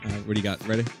What do you got?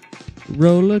 Ready?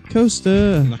 Roller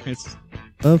coaster Nice.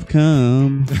 of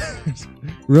cum.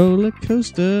 Roller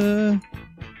coaster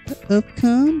of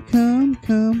cum.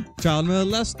 Child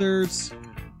molesters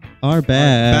Are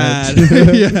bad.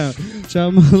 yeah.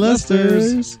 Child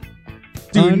molesters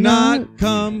Do are not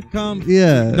come.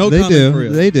 Yeah, No they comment do. for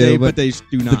real. They do, but they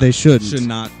do not. but they shouldn't. Should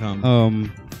not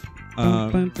come.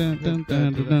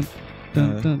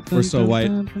 We're so white.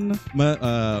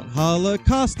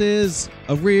 Holocaust is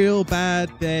a real bad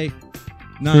day.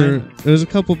 It was a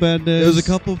couple bad days. It was a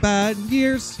couple bad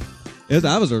years.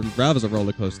 That was a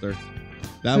roller coaster.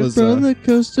 That was roller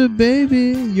coaster,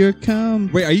 baby. You're cum.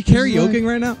 Wait, are you karaokeing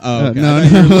right now? Oh, okay. No,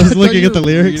 I was looking at the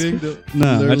lyrics.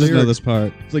 No, I just know this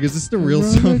part. It's like, is this the real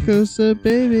roller song? coaster,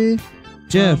 baby.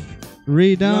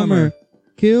 Jeffrey Dahmer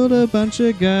killed a bunch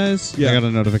of guys. Yeah. I got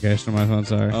a notification on my phone.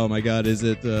 Sorry. Oh my God, is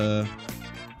it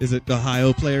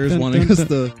Ohio players wanting us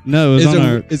to? No, it was on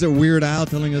our. Is it Weird Al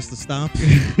telling us to stop?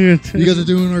 You guys are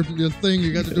doing your thing.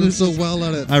 You guys are doing so well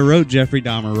at it. I wrote Jeffrey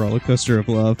Dahmer Roller Coaster of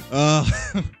Love.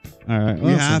 All right,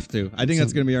 we have to. I think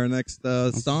that's gonna be our next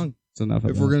song. It's enough.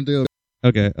 If we're gonna do it.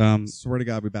 Okay. Swear to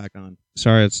God, we're back on.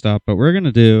 Sorry it stopped, but we're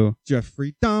gonna do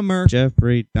Jeffrey Dahmer.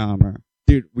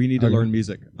 Dude, we need to learn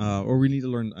music, or we need to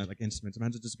learn like instruments.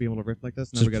 Imagine just being able to riff like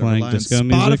this. Now Just we gotta playing rely on disco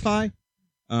Spotify.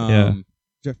 Yeah.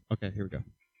 Okay, here we go.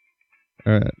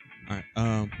 All right. All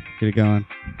right. Get it going.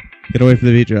 Get away from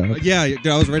the beat drop. Yeah, dude,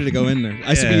 I was ready to go in there.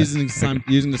 I should be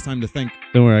using this time to think.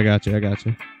 Don't worry, I got you.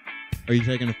 Are you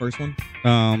taking the first one?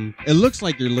 It It looks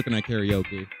like you're looking at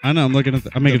karaoke. I know. I'm looking at.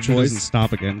 I'm making The sure it voice? doesn't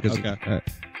stop again. Okay.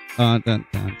 Dun, dun,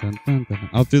 dun, dun, dun.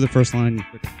 I'll do the first line,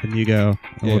 and you go. And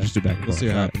Yeah, we'll just do back and We'll forth. see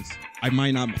what All right. happens. I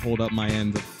might not hold up my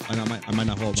end. I might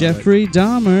not hold. Jeffrey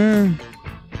Dahmer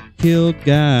killed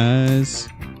guys.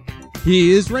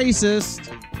 He is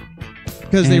racist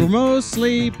because they were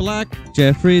mostly black.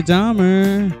 Jeffrey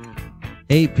Dahmer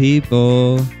ate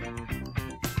people.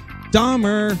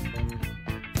 Dahmer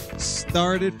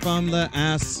started from the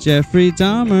ass. Jeffrey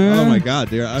Dahmer. Oh my God,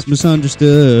 dude! It's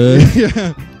misunderstood.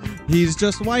 Yeah, he's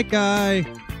just a white guy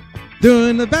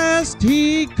doing the best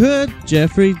he could.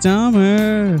 Jeffrey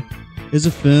Dahmer is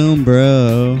a film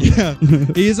bro. Yeah,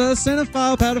 he's a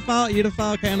cinephile, pedophile,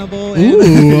 edophile, cannibal.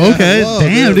 Ooh, okay. Whoa,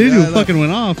 Damn, dude, you yeah, fucking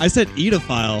went off. I said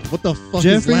edophile. What the fuck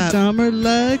Jeffrey is that? Dahmer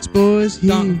likes boys. He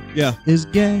Yeah. is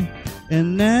gay,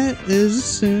 and that is a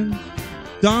sin.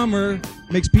 Dahmer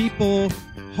makes people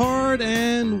hard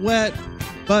and wet,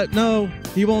 but no,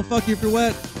 he won't fuck you if you're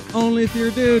wet. Only if you're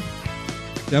a dude.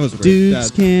 That was rude. Dudes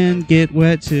can get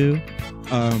wet too.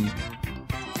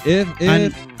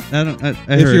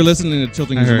 If you're listening to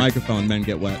tilting your microphone, men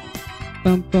get wet.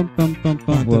 Bum, bum, bum, bum,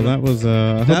 bum. Well, that was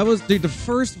Dude. The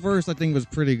first verse I think was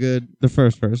pretty good. the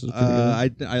first verse. Was pretty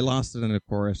good. I lost it in the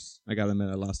chorus. I gotta admit,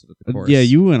 I lost it at the chorus. Yeah,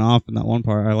 you went off in that one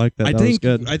part. I like that. That was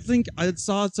good. I think I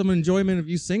saw some enjoyment of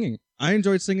you singing. I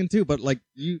enjoyed singing too, but like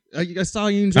I saw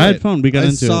you enjoy I had it. fun. We got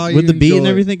into saw it with you the beat and enjoy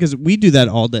it. everything because we do that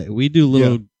all day. We do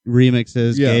little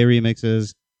remixes, Yeah. gay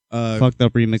remixes, fucked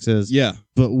up remixes. Yeah,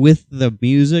 But with the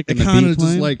music it and the kind beat of just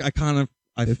playing, like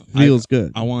it feels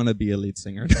good. I want to be a lead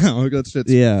singer now. That shit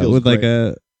Yeah, feels with great.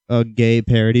 like a gay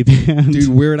parody band. Dude,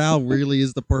 Weird Al really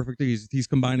is the perfect thing. He's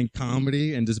combining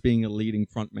comedy and just being a leading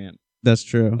front man. That's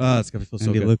true. It's gonna feel so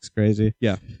And he good. looks crazy.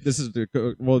 Yeah, this is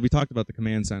we talked about the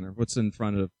command center. What's in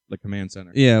front of the command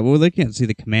center? Yeah, well, they can't see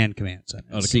the command center.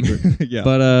 Oh, the secret. yeah,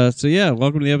 But so yeah,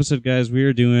 welcome to the episode, guys. We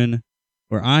are doing,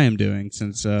 or I am doing,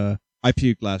 since I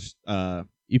puked last.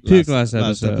 you puked last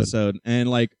episode. And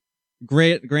like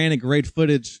great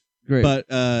footage, Great. but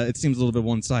it seems a little bit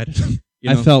one sided.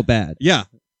 I felt bad. Yeah.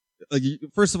 Like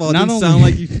first of all, it Not didn't only- sound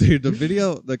like you, dude. The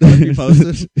video, the clip you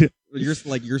posted,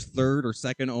 your third or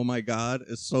second. Oh my God,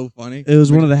 is so funny. It was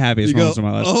one of the happiest You go, moments of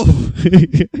my life.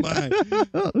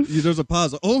 Oh my! There's a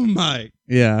pause. Oh my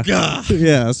Yeah. God!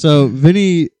 Yeah. So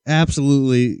Vinny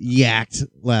absolutely yacked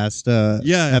last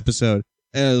episode.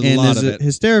 A And lot as of it.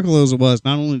 hysterical as it was,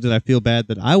 not only did I feel bad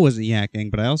that I wasn't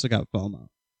yakking, but I also got FOMO.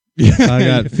 Yeah. I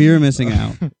got fear of missing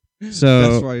out. So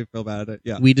that's why you feel bad at it.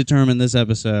 Yeah. we determined this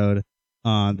episode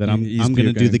that I'm He's going to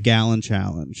do puking. the gallon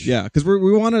challenge. Yeah, because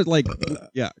we want to like,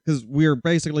 because we're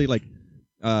basically like,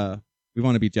 we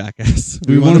want to be Jackass.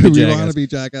 We wanna be We want Jackass. to be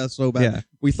Jackass so bad. Yeah.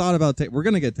 We thought about we're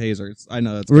gonna get tasers. I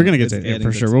know that's We're going to get it's tasers adding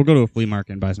for to- sure. We'll go to a flea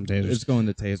market and buy some tasers. It's going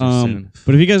to tasers soon.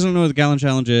 But if you guys don't know what the gallon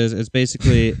challenge is, it's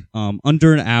basically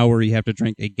under an hour you have to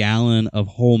drink a gallon of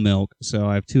whole milk. So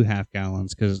I have 2 half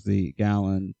gallons because the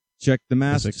gallon Check the is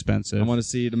math. I expensive. want to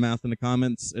see the math in the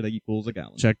comments. It equals a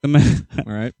gallon. Check the math.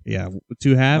 All right. Yeah,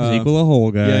 2 halves equal a whole,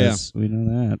 guys. yeah. We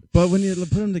know that. But when you put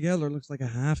them together, it looks like a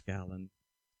half gallon.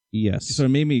 Yes. So it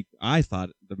made me. I thought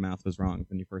the math was wrong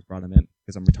when you first brought him in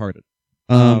because I'm retarded.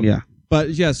 Yeah.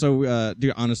 But yeah, so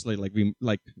dude, honestly,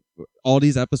 like all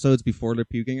these episodes before the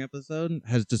puking episode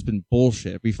has just been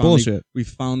bullshit. We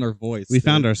found our voice. We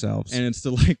found ourselves. and it's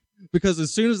still like because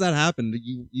as soon as that happened,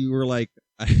 you were like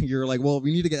you're like, well,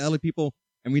 we need to get LA people,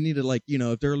 and we need to like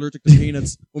if they're allergic to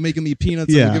peanuts, we'll make them eat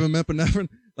peanuts. Yeah. And we'll give them epinephrine.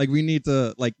 Like we need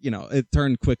to like it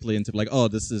turned quickly into like, oh,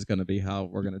 this is gonna be how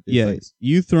we're gonna do things.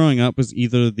 You throwing up was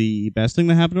either the best thing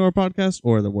that happened to our podcast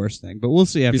or the worst thing. But we'll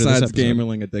see after Besides this episode.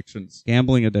 gambling addictions.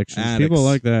 Gambling addictions. Addicts. People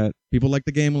like that. People like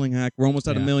the gambling hack. We're almost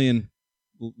at 1 Yeah. million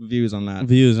views on that.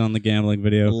 Views on the gambling A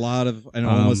video. lot of, and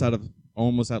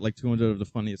almost at like 200 of the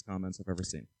funniest comments I've ever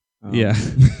seen. Yeah.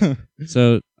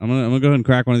 So I'm gonna go ahead and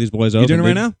crack one of these boys open. You doing it right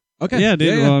dude. now? Okay. Yeah,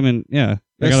 dude. Well, I mean, yeah. I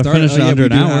Let's gotta start. finish it under we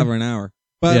an do hour. have an hour.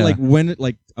 But Yeah. like when it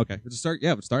like okay, let's start.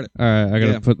 Yeah, let's start it. All right, I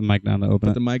gotta Yeah. put the mic down to open Put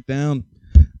it. the mic down.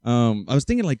 I was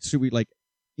thinking like should we like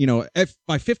if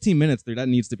by 15 minutes, dude, that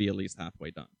needs to be at least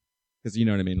halfway done. Because you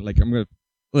know what I mean. Like I'm gonna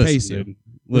pace you. Dude.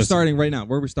 We're Listen. starting right now.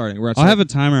 Where are we starting? We're at I'll have a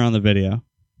timer on the video.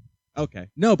 Okay.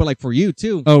 No, but like for you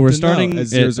too. Oh, we're to know starting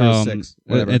at at 006.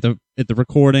 Whatever. at the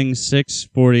recording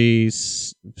 6:40,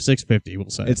 6:50. We'll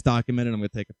say It's documented. I'm gonna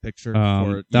take a picture.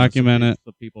 for it, document it.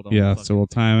 so people don't. Yeah, so we'll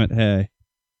time it. Hey,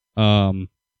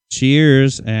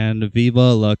 cheers and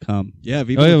viva la cum. Yeah, Oh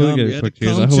yeah, we'll get a quick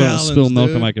cheers. I hope I don't spill milk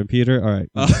on my. my computer. All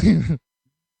right.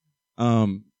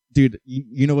 Dude,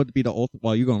 you know what would be the ultimate?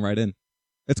 Well, you going right in.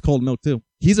 It's cold milk too.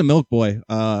 He's a milk boy.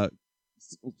 I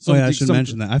should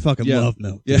mention that. I fucking love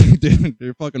milk. Yeah, dude,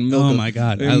 you're fucking milk. Oh my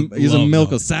god, He's a love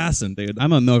milk assassin, dude.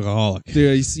 I'm a milkaholic.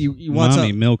 Dude, you watch Mommy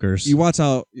out. milkers. You watch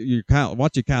out your cow.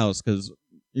 Watch your cows because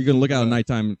you're gonna look out at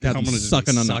nighttime. I'm Cats gonna just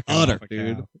sucking be on the sucking udder, off a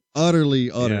dude. cow.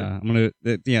 Utterly utter. Yeah, I'm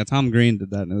gonna. Yeah, Tom Green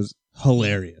did that, and it was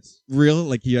hilarious. Real?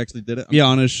 Like he actually did it? Yeah,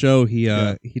 on his show, he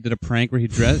Yeah. he did a prank where he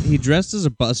dressed as a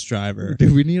bus driver.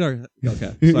 Dude, we need our.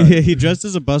 Okay. Yeah, Sorry. he dressed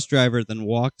as a bus driver, then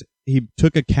walked. He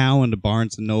took a cow into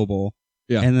Barnes and Noble,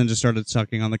 Yeah. and then just started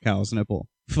sucking on the cow's nipple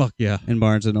Fuck yeah. in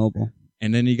Barnes and Noble.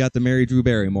 And then you got to marry Drew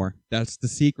Barrymore. That's the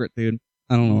secret, dude.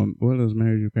 I don't know what is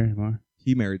Mary Drew Barrymore.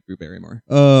 He married Drew Barrymore.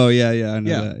 Oh yeah, I know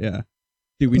Yeah. that. Yeah,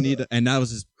 Dude, we need to, and that was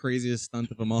his craziest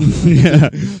stunt of them all. Yeah.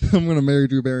 I'm gonna marry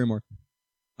Drew Barrymore.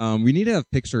 We need to have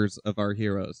pictures of our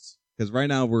heroes because right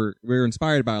now we're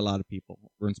inspired by a lot of people.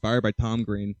 We're inspired by Tom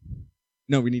Green.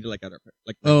 No, we need to like edit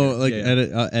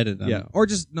right edit them. yeah, or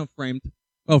just no framed.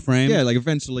 Oh, frame. Yeah, like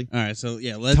eventually. All right, so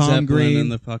yeah, Led Tom Zeppelin Green.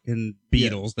 and the fucking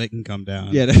Beatles. They can come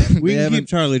down. Yeah, we they can haven't- keep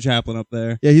Charlie Chaplin up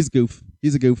there. Yeah, he's goof.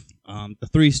 He's a goof. The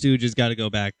Three Stooges got to go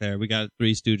back there. We got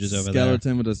Three Stooges over there.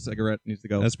 Skeleton with a cigarette needs to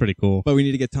go. That's pretty cool. But we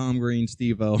need to get Tom Green,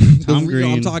 Steve-O. Tom I'm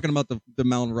Green. talking about the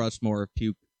Mount Rushmore of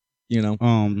puke. You know,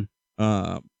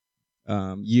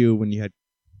 Um, you when you had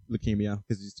leukemia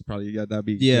because you probably that'd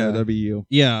be Yeah. that'd be you.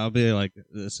 yeah, I'll be like,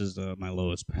 this is my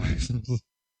lowest point.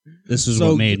 This is So-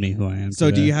 what made me who I am. So,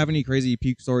 do today. you have any crazy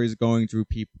puke stories going through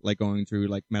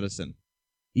medicine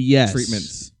yes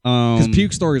treatments? Because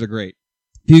puke stories are great.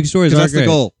 puke stories 'Cause are that's great. the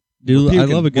goal. Dude, We're I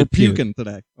puking. love a good We're puke. puking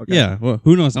today. Okay. Yeah, well,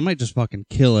 who knows? I might just fucking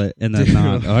kill it and then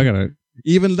not. Oh, I gotta.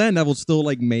 Even then, that will still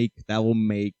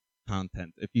make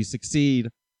content. If you succeed,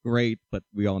 great. But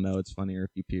we all know it's funnier if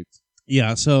you puked.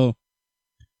 Yeah, so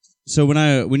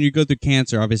when you go through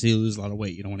cancer, obviously you lose a lot of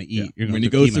weight. You don't want to eat. You're going When you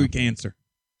through go chemo. through cancer.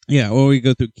 Yeah, or you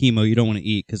go through chemo, you don't want to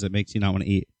eat because it makes you not want to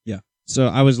eat. Yeah. So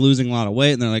I was losing a lot of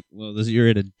weight, and they're like, "Well, you're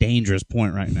at a dangerous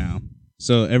point right now."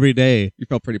 So every day, You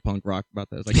felt pretty punk rock about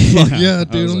that. It's like, Yeah, fuck yeah, I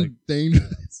dude, was I'm like-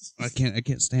 dangerous. I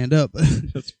can't stand up.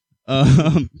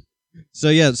 So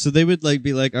yeah, so they would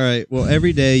be like, "All right, well,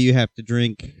 every day you have to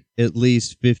drink at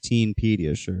least 15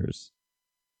 Pediasures,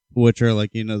 which are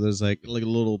those like a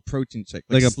little protein shake,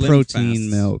 like a Slim protein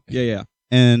Fast. milk." Yeah.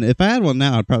 And if I had one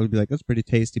now, I'd probably be like, "That's pretty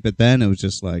tasty." But then it was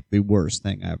just like the worst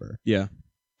thing ever. Yeah.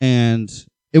 And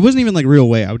it wasn't even like real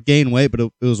weight. I would gain weight, but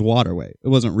it was water weight. It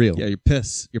wasn't real. Yeah, you're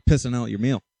pissing out your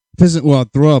meal. Well,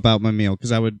 I'd throw up out my meal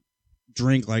because I would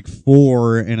drink like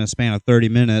 4 in a span of 30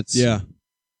 minutes. Yeah.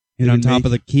 And It on would top make-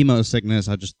 of the chemo sickness,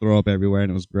 I'd just throw up everywhere, and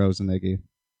it was gross and icky.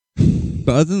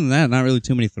 But other than that, not really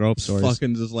too many throw up stories.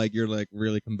 Fucking just you're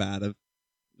really combative.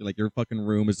 Like your fucking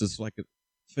room is just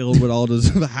filled with all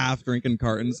those the half drinking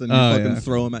cartons, and you Oh, fucking yeah.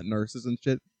 throw them at nurses and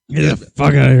shit. Get the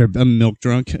fuck out of here! I'm milk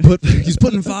drunk. He's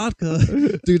putting vodka,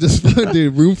 dude.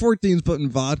 Dude, room 14's putting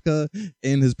vodka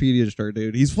in his Pediasure,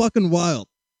 dude. He's fucking wild,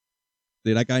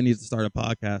 dude. That guy needs to start a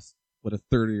podcast with a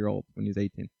 30-year-old when he's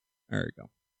 18. There you go,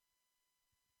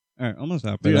 All right, almost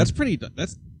out. dude.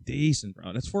 That's decent,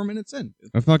 bro. That's 4 minutes in.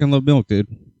 I fucking love milk, dude.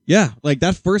 Yeah, like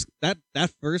that first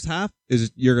half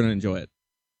is you're gonna enjoy it.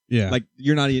 Yeah. Like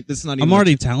you're not. This is not. Even I'm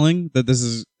already telling that this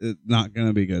is not going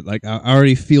to be good. Like I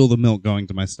already feel the milk going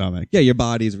to my stomach. Yeah, your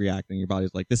body's reacting. Your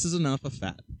body's like, this is enough of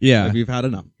fat. Yeah. Like, we've had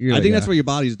enough. You're I like, think that's yeah. what your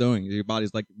body's doing. Your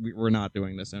body's like, we're not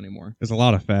doing this anymore. There's a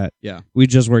lot of fat. Yeah. We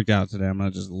just worked out today. I'm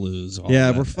going to just lose all Yeah,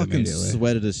 of we're that fucking immediately.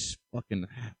 sweated as fucking.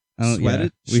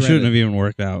 Sweated? We Shredded. shouldn't have even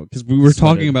worked out because we were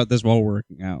talking Sweated. about this while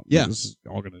working out. Yeah. This is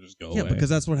all going to just go Yeah, away. because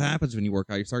that's what happens when you work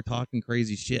out. You start talking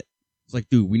crazy shit. It's like,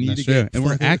 dude, we need That's to get. true. And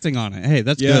we're fucking- acting on it. Hey,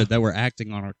 that's Yeah. good that we're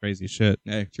acting on our crazy shit.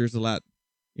 Hey, cheers to that.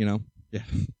 You know? Yeah.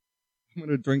 I'm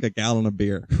gonna drink a gallon of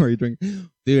beer. Where you drink,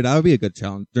 dude, that would be a good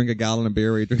challenge. Drink a gallon of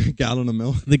beer, where you drink a gallon of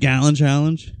milk. The gallon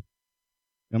challenge.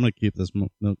 I'm going to keep this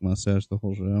milk mustache the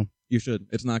whole show. You should.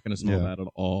 It's not gonna smell Yeah. bad at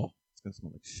all. It's gonna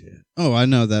smell like shit. Oh, I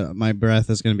know that my breath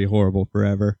is going to be horrible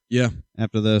forever. Yeah.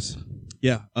 After this.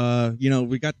 Yeah. You know,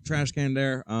 we got the trash can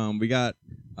there. We got.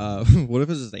 What if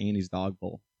it's just Annie's dog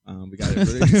bowl? We got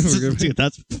it. Dude,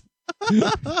 that's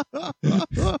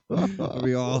That'd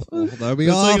be awful. That'd be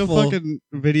That's awful. like a fucking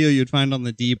video you'd find on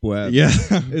the deep web. Yeah.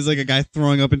 It's like a guy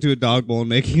throwing up into a dog bowl and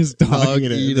making his dog Dog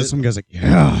eat it. eat And then it. some guy's like,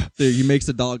 yeah. Dude, he makes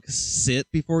the dog sit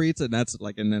before he eats it, and that's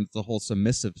like, and then it's the whole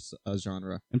submissive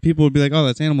genre. And people would be like, oh,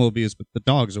 that's animal abuse, but the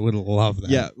dogs would love that.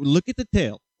 Yeah, look at the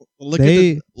tail. Look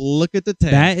at the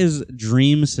tail. That is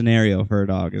dream scenario for a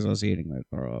dog is us eating their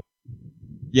throw up.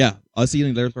 Yeah, us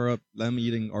eating their throw up, them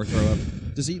eating our throw up,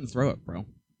 just eating throw up, bro.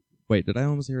 Wait, did I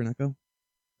almost hear an echo?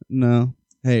 No.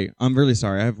 Hey, I'm really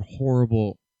sorry. I have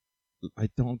horrible. I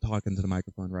don't talk into the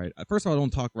microphone right. First of all, I don't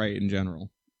talk right in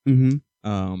general. Mm-hmm.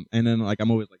 And then like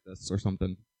I'm always like this or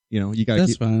something. You know, you gotta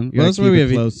That's keep. fine. you Well, gotta that's why keep we it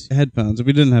have close. headphones. If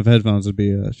we didn't have headphones, it'd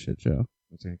be a shit show. I'm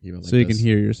just gonna keep it like So you this. can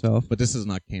hear yourself. But this is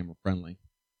not camera friendly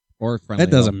or friendly.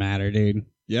 That doesn't matter, dude.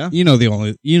 Yeah. You know the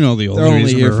only They're only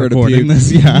reason here we're for the recording puke. this.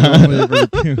 They're Yeah. only here for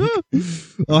the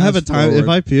puke. I'll have a Fast time. If forward.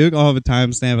 I puke, I'll have a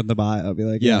timestamp at the bio. I'll be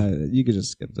like, Yeah. you could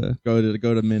just skip to. Go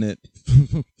to minute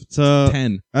So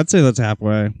 10. I'd say that's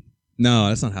halfway. No,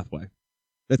 that's not halfway.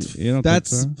 That's You don't think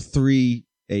that's so?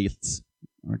 3/8.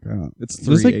 Okay. It's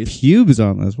There's like 3/8. pubes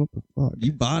on this. What the fuck?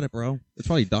 You bought it, bro. It's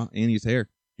probably Annie's hair.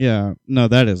 Yeah. No,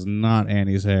 that is not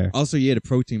Annie's hair. Also, you ate a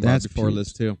protein bar That's before pubes.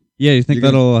 this too. Yeah, you think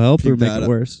You're gonna that'll help or puke make that it up.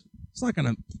 worse? It's not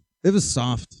gonna. It was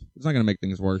soft. It's not gonna make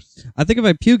things worse. I think if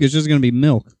I puke, it's just gonna be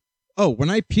milk. Oh, when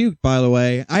I puked, by the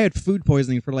way, I had food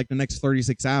poisoning for like the next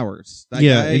 36 hours. Like,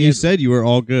 yeah, I and you had- said you were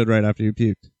all good right after you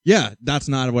puked. yeah, that's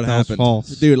not what That was happened. false.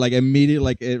 Dude, like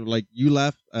immediately, like you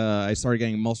left, I started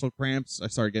getting muscle cramps. I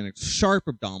started getting sharp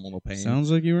abdominal pain.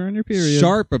 Sounds like you were on your period.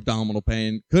 Sharp abdominal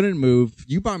pain. Couldn't move.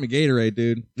 You bought me Gatorade,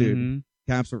 dude. Dude, Mhm.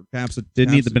 caps.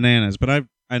 Didn't eat the bananas, but I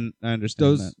understand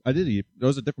Those that. I did eat.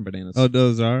 Those are different bananas. Oh,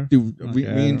 those are dude, okay, me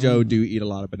and I Joe don't do eat a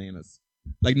lot of bananas.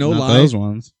 Like no not lie, those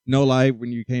ones. no lie.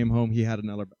 When you came home, he had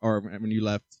another, or when you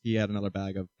left, he had another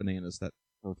bag of bananas that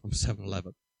were from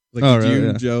 7-Eleven. Like, Oh, did really? you Yeah.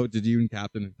 and Joe? Did you and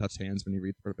Captain touch hands when you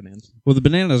reached for bananas? Well, the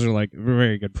bananas are like a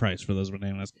very good price for those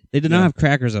bananas. They did not Yeah. have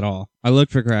crackers at all. I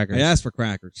looked for crackers. I asked for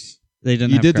crackers. They didn't.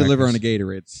 You have did deliver on crackers. the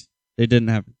Gatorades. They didn't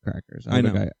have crackers. I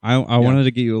know. I wanted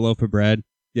to get you a loaf of bread.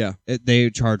 Yeah.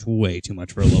 They charge way too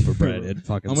much for a loaf of bread. At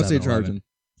fucking How much they 7-Eleven. charging?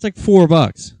 It's like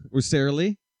 $4. Was Sara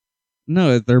Lee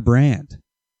No, their brand.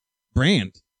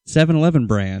 brand? 7-Eleven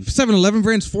brand. 7-Eleven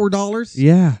brand's $4.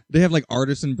 Yeah, They have like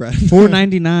artisan bread.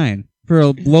 $4.99 for a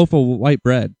loaf of white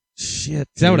bread. Shit.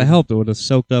 That would have dude. helped. It would have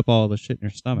soaked up all the shit in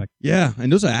your stomach. Yeah,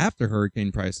 and those are after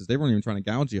hurricane prices. They weren't even trying to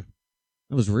gouge you.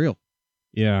 That was real.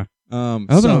 Yeah. I hope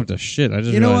I So don't have to shit. I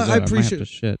just You know realized what? I that appreciate- might have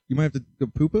to shit. you might have to go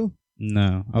poo poo.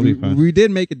 No, I'll we, be fine. we did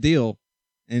make a deal,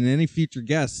 and any future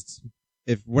guests,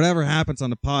 if whatever happens on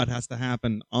the pod has to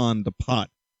happen on the pod.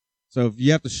 So if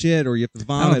you have to shit or you have to I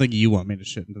vomit, don't think you want me to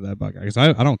shit into that bucket. Because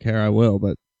I don't care. I will,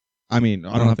 but I mean,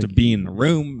 I don't have to think be you- in the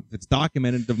room. If it's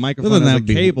documented, the microphone then has a that'd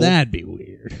be, cable. that'd be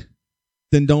weird.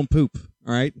 Then don't poop.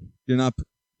 All right,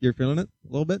 you're feeling it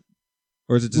a little bit,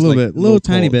 or is it A just little like bit, little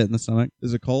tiny cold? bit in the stomach.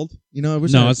 Is it cold? You know, I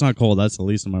wish No, I it's not cold. That's the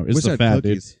least of my. It's wish I the had fat, dude.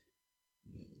 cookies.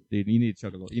 Dude, you need to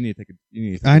chug a little. You need to take a. You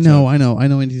need to take I a know. chug. I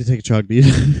need to take a chug, dude.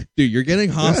 Dude, you're getting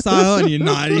hostile, and you're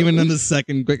not even in the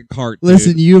second cart. dude.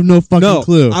 Listen, you have no fucking No,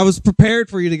 clue. I was prepared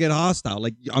for you to get hostile.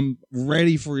 Like I'm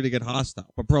ready for you to get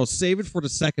hostile. But bro, save it for the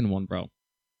second one, bro.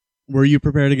 Were you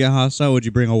prepared to get hostile? Would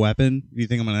you bring a weapon? Do you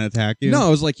think I'm going to attack you? No, I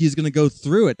was like, he's gonna go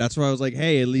through it. That's why I was like,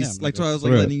 hey, at I'm least gonna like go so I was like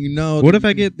through it. letting you know. What if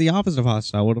I get the opposite of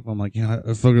hostile? What if I'm like, yeah,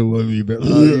 I fucking love you, but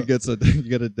you get you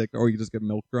get a dick, or you just get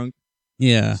milk drunk.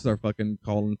 yeah. Start fucking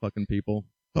calling fucking people.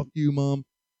 Fuck you, mom.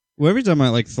 Well, every time I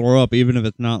like throw up, even if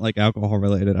it's not like alcohol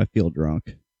related, I feel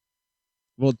drunk.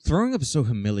 Well, throwing up is so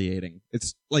humiliating.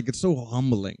 It's like it's so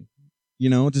humbling. You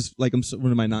know, just like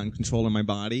when am I not in control of my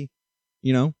body?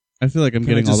 You know, I feel like I'm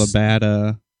Can I getting all the just- bad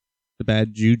the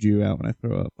bad juju out when I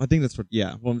throw up. I think that's what.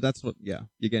 Yeah. Well, that's what. Yeah.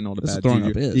 You're getting all the That's bad. what throwing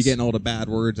juju. up is. You're getting all the bad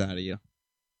words out of you.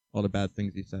 All the bad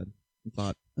things you said and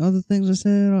thought. Other things I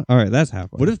said. All right, that's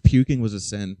halfway. What if puking was a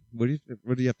sin? Where do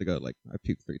you have to go? Like, I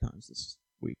puked 3 times this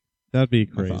week. That'd be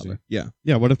My crazy. father. Yeah.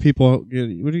 Yeah. What if people? What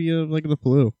do you like the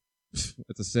flu?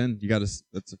 It's a sin. You gotta.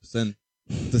 It's a sin.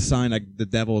 It's a sign like the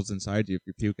devil's inside you if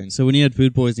you're puking. So when you had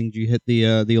food poisoning, did you hit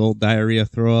the old diarrhea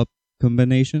throw up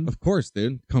combination? Of course,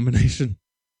 dude. Combination.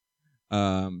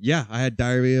 Yeah, I had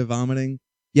diarrhea, vomiting.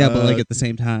 Yeah, but like at the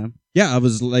same time. Yeah, I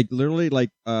was like literally like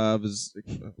I was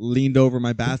leaned over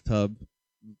my bathtub,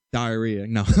 diarrhea.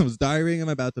 No, I was diarrheaing in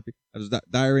my bathtub. I was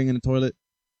diarrheaing in the toilet,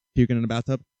 puking in the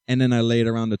bathtub, and then I laid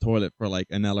around the toilet for like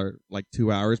another 2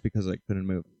 hours because I couldn't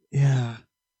move. Yeah.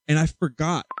 And I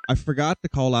forgot to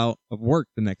call out of work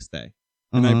the next day,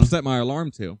 and I set my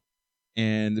alarm to,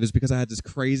 and it was because I had this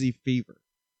crazy fever.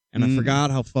 And I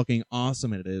forgot how fucking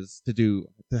awesome it is to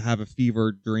have a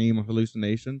fever dream or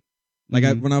hallucination. Like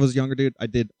when I was younger, dude, I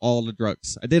did all the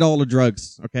drugs.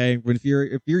 Okay, if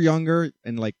you're younger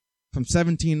and like from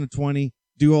 17 to 20,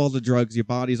 do all the drugs. Your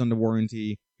body's under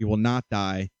warranty. You will not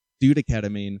die. Do the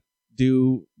ketamine.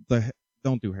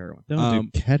 Don't do heroin.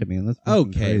 Don't do ketamine. That's fucking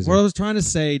okay. crazy. What I was trying to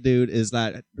say, dude, is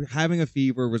that having a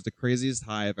fever was the craziest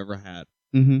high I've ever had.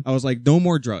 Mm-hmm. I was like, no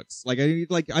more drugs. I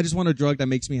just want a drug that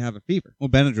makes me have a fever. Well,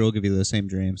 Benadryl will give you the same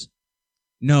dreams.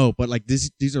 No, but like these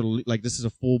are like this is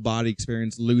a full body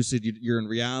experience, lucid. You're in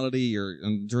reality. You're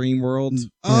in dream world.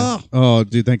 Yeah. Oh,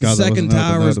 dude, thank God. The second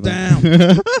tower is down.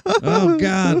 Oh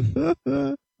God.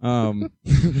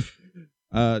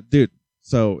 Dude.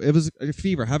 So it was a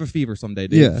fever. Have a fever someday,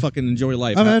 dude. Yeah. Fucking enjoy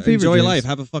life. I've had fever enjoy dreams. life.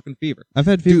 Have a fucking fever. I've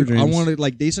had fever Dude, dreams. I wanted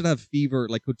they should have fever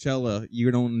like Coachella. You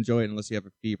don't enjoy it unless you have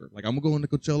a fever. Like I'm going to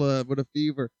Coachella with a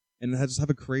fever and just have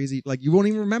a crazy you won't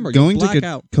even remember. Going You'll black to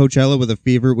out. Coachella with a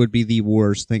fever would be the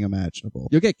worst thing imaginable.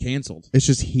 You'll get canceled. It's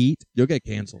just heat. You'll get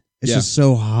canceled. It's just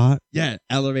so hot. Yeah,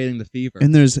 elevating the fever.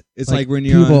 And there's it's like when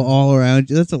you're people on, all around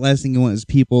you. That's the last thing you want is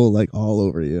people like all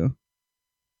over you.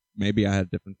 Maybe I had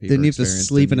different fever. Didn't you have to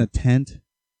sleep in a tent?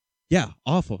 Yeah,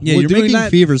 awful. Yeah, well, you're doing making that,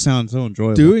 fever sound so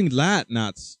enjoyable. Doing that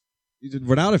nuts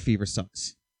without a fever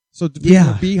sucks. So be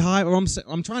high. What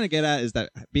I'm trying to get at is that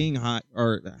being high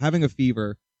or having a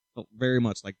fever felt very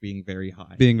much like being very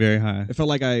high. Being very high. It felt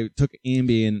like I took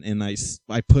Ambien and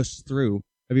I pushed through.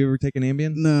 Have you ever taken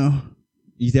Ambien? No.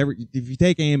 If you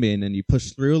take Ambien and you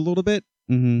push through a little bit,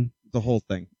 the whole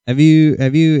thing. Have you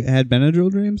had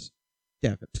Benadryl dreams?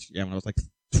 Yeah, when I was like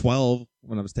 12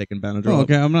 when I was taking Benadryl. Oh,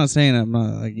 okay. I'm not saying I'm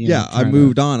not like I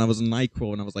moved on. I was in NyQuil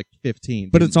when I was like 15.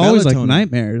 But it's always like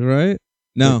nightmares, right?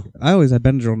 No, like, I always had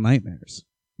Benadryl nightmares.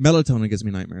 Melatonin gives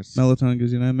me nightmares. Melatonin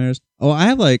gives you nightmares. Oh, I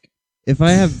have if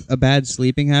I have a bad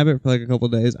sleeping habit for like a couple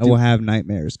of days, I will have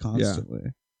nightmares constantly.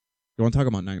 Yeah. You want to talk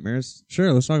about nightmares?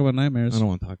 Sure, let's talk about nightmares. I don't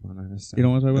want to talk about nightmares. You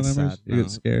don't want to talk about That's nightmares? sad. You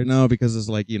get scared? No, because it's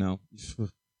like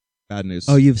bad news.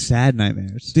 Oh, you have sad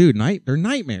nightmares, dude. They're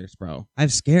nightmares, bro. I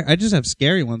just have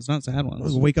scary ones, not sad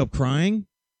ones. Wake up crying.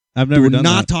 I've never done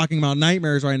not that. talking about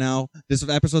nightmares right now. This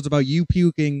episode's about you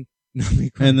puking, not me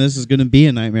crying. And this is gonna be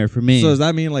a nightmare for me. So does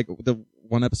that mean like the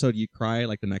one episode you cry,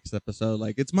 like the next episode,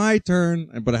 like it's my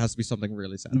turn, but it has to be something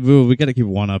really sad? Ooh, we gotta keep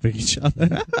one-upping each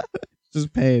other.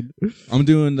 Just pain. I'm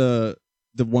doing the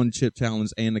 1 chip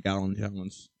challenge and the gallon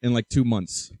challenge in like 2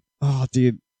 months. Oh,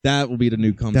 dude, that will be the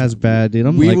new concept. That's bad,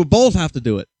 dude. We will both have to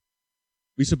do it.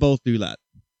 We should both do that.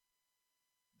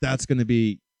 That's gonna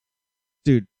be,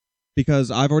 dude,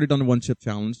 because I've already done the 1 chip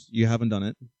challenge. You haven't done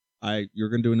it. You're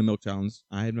gonna do the milk challenge.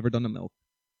 I have never done the milk.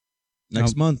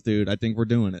 Next month, dude, I think we're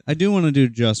doing it. I do want to do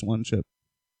just 1 chip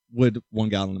with 1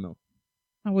 gallon of milk.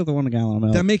 Not with 1 gallon of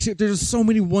milk. That makes it. There's so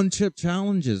many 1 chip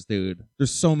challenges, dude.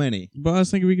 There's so many. But I was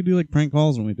thinking we could do like prank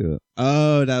calls when we do it.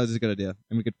 Oh, that was a good idea.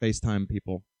 And we could FaceTime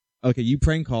people. Okay, you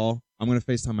prank call. I'm gonna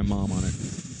FaceTime my mom on it.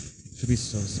 Should be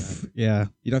so sad. Yeah.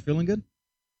 You not feeling good?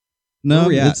 No,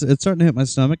 it's starting to hit my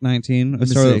stomach. 19. I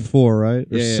started at 4, right?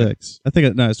 Or 6. I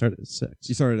think I started at 6.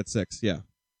 You started at 6, yeah.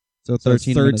 So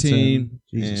 13. 13.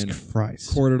 Jesus and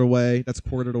Christ. Quartered away. That's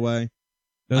quartered away.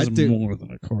 That's more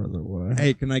than a quarter away.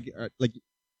 Hey, can I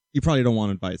you probably don't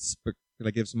want advice, but could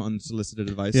I give some unsolicited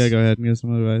advice? Yeah, go ahead and give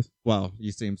some advice. Wow,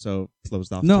 you seem so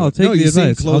closed off. No, I'll take the you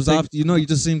advice. Seem closed off. You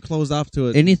just seem closed off to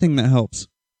it. Anything that helps.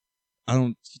 I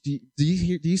don't. Do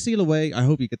you seal away? I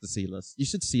hope you get the seal list. You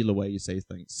should seal away you say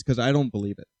things because I don't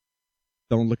believe it.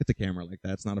 Don't look at the camera like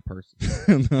that. It's not a person.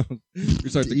 No.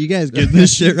 You guys getting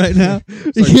this shit right now?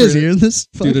 You guys hearing this?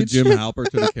 Do the Jim Halper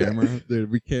to the camera,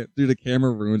 dude. We can't. Dude, the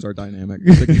camera ruins our dynamic.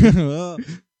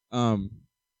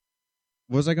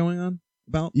 What was I going on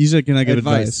about? You said, "Can I get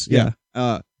advice?" Yeah.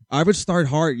 I would start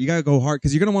hard. You gotta go hard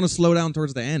because you're gonna want to slow down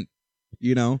towards the end.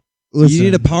 You know. Listen. You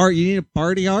need a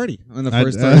party hardy on the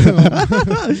first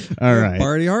time. All right.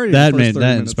 Party hardy. That minutes.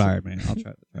 inspired me. I'll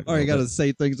try that. Oh, you got to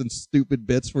say things in stupid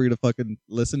bits for you to fucking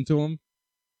listen to them.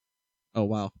 Oh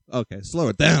wow. Okay, slow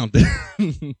it down.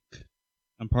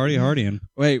 I'm party hardying.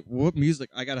 Wait, what music?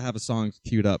 I gotta have a song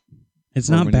queued up. It's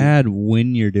Or not when bad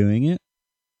when you're doing it.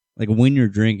 Like when you're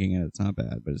drinking it, it's not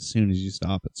bad. But as soon as you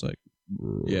stop, it's like,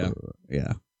 Yeah.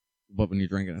 yeah. But when you're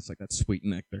drinking, it's like that sweet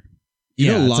nectar. You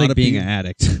know, know, a it's lot like of being people- an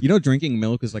addict. You know, drinking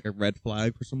milk is like a red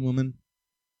flag for some women.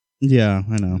 Yeah,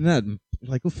 I know. Isn't that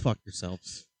like, go fuck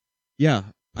yourselves. Yeah,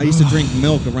 I used to drink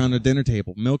milk around the dinner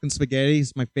table. Milk and spaghetti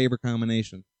is my favorite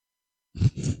combination.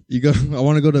 You go. I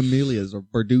want to go to Amelia's or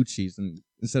Barducci's, and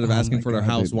instead of Oh asking my for their God,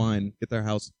 house dude. wine, get their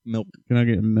house milk. Can I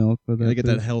get milk with Can that? I get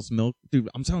that please? hell's milk, dude?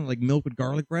 I'm telling you, like milk with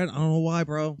garlic bread. I don't know why,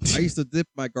 bro. I used to dip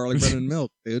my garlic bread in milk,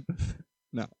 dude.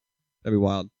 No, that'd be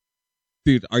wild,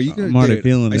 dude. Are you gonna? I'm already dude,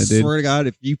 feeling I it, dude. swear to God,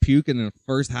 if you puke in the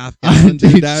first half gallon,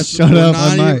 dude, Dude, that's shut we're up,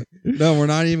 not I even- No, we're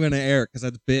not even gonna air it because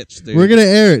that's bitch, dude. We're gonna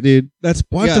air it, dude. That's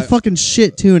Watch yeah, the fucking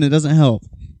shit too, and it doesn't help.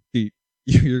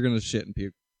 you're gonna shit and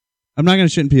puke. I'm not gonna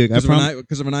shit and puke.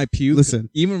 Because when I puke, Listen.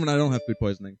 even when I don't have food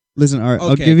poisoning. Listen, all right. Okay,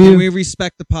 I'll give can you. we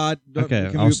respect the pod? Okay,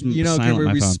 can I'll we, silent can we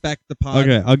my phone. respect the pod?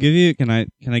 Okay, I'll give you. Can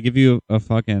I give you a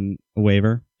fucking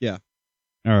waiver? Yeah.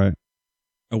 All right.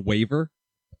 A waiver?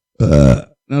 Not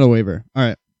a waiver. All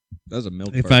right. That was a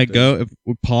milk. If burp, I dude. go, if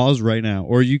we pause right now,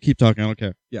 or you keep talking, I don't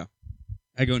care. Yeah.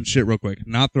 I go and shit real quick.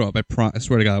 Not throw up. I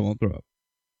swear to God, I won't throw up.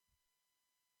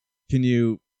 Can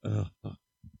you? Fuck.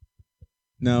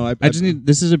 No, I just need.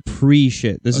 This is a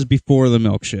pre-shit. This is before the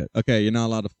milk shit. Okay, you're not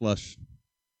allowed to flush.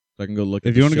 So I can go look.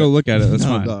 If you want to go look at it, that's no,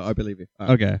 fine. go, I believe you. All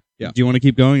right. Okay. Yeah. Do you want to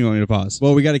keep going? Or you want me to pause?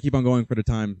 Well, we got to keep on going for the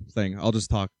time thing. I'll just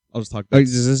talk. Wait,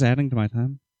 is this adding to my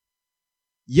time?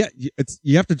 Yeah,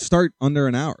 you have to start under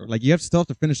an hour. Like you still have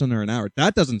to finish under an hour.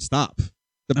 That doesn't stop.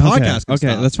 The Okay, podcast. Can Okay,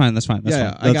 stop. that's fine. That's fine. That's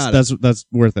Yeah, fine. I got that's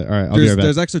worth it. All right, I'll be right back.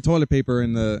 There's extra toilet paper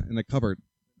in the cupboard.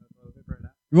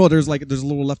 Well, there's a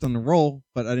little left on the roll,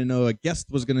 but I didn't know a guest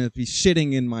was gonna be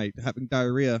shitting in having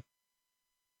diarrhea.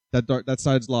 That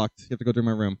side's locked. You have to go through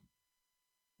my room.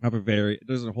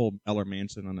 There's a whole Eller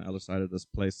mansion on the other side of this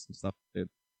place and stuff, dude.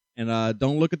 And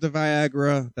don't look at the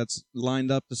Viagra that's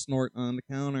lined up to snort on the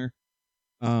counter.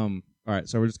 All right,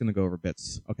 so we're just gonna go over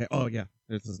bits. Okay. Oh yeah,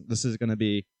 this is gonna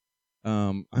be.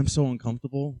 I'm so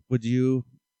uncomfortable. Would you?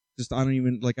 I don't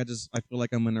even I feel like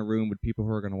I'm in a room with people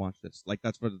who are gonna watch this. Like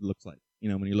that's what it looks like. You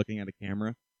know, when you're looking at a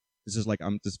camera, it's just like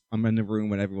I'm in the room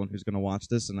with everyone who's gonna watch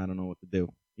this, and I don't know what to do.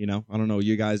 You know, I don't know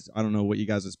you guys. I don't know what you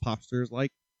guys' posture is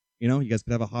like. You know, you guys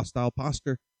could have a hostile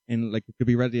posture, and like you could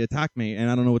be ready to attack me, and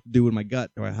I don't know what to do with my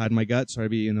gut. Do I hide my gut? Should I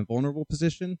be in a vulnerable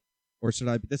position, or should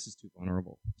I be? This is too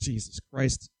vulnerable. Jesus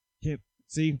Christ! Can't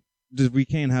see. We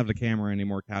can't have the camera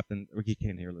anymore, Captain. He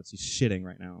can't hear this. He's shitting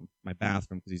right now in my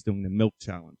bathroom because he's doing the milk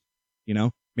challenge. You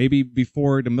know, maybe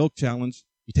before the milk challenge,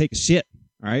 you take a shit.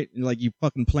 All right, like you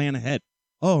fucking plan ahead.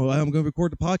 Oh, I'm going to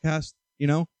record the podcast. You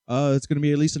know, it's going to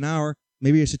be at least an hour.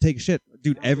 Maybe I should take a shit,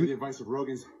 dude. The advice of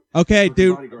Rogan's Okay, fucking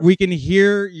dude, bodyguard. we can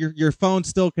hear your phone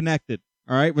still connected.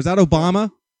 All right, was that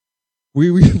Obama? We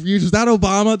was that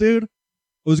Obama, dude? It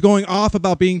was going off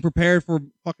about being prepared for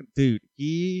fucking dude.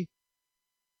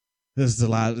 This is the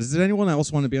last. Does anyone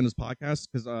else want to be on this podcast?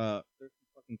 Because there's some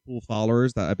fucking cool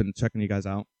followers that I've been checking you guys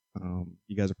out.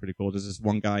 You guys are pretty cool. There's this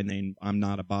one guy named I'm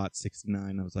Not a Bot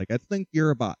 69. I was like, I think you're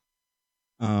a bot.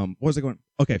 What was I going?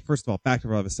 Okay, first of all, back to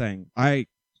what I was saying.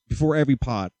 Before every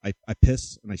pod, I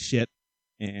piss and I shit,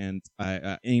 and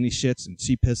Annie shits and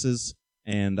she pisses,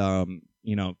 and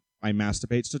you know, I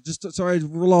masturbate. So I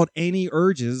rule out any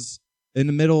urges in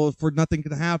the middle for nothing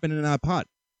to happen in that pod.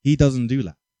 He doesn't do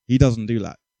that.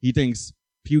 He thinks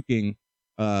puking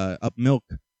up milk,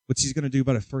 which he's gonna do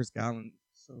by the first gallon.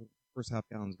 So first half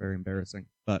gallon is very embarrassing.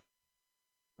 But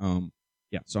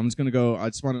yeah. So I'm just gonna go. I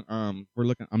just want to I'm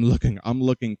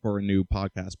looking for a new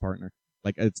podcast partner.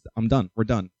 Like I'm done. We're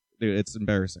done, dude. It's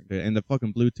embarrassing, dude. And the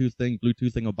fucking Bluetoothing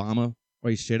Obama while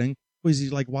he's shitting. What is he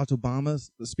like? Watch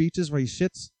Obama's speeches where he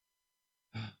shits.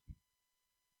 I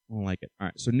don't like it. All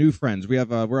right. So new friends. We have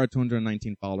we're at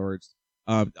 219 followers.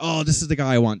 This is the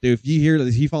guy I want, dude. If you hear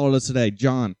that he followed us today,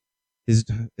 John. I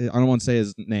don't want to say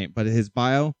his name, but his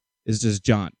bio is just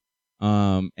John.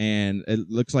 And it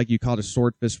looks like you caught a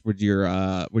swordfish with your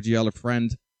other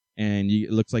friend, and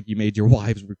it looks like you made your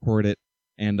wives record it.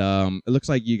 And it looks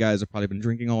like you guys have probably been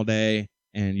drinking all day,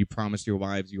 and you promised your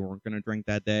wives you weren't gonna drink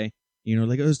that day. You know,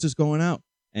 like it was just going out,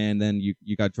 and then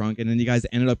you got drunk, and then you guys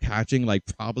ended up catching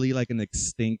probably an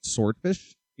extinct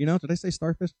swordfish. You know, did I say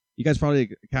starfish? You guys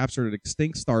probably captured an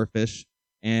extinct starfish,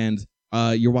 and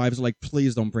your wives are like,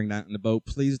 please don't bring that in the boat.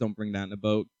 Please don't bring that in the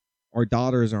boat. our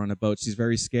daughters are on a boat. She's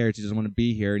very scared. She doesn't want to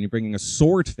be here. And you're bringing a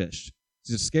swordfish.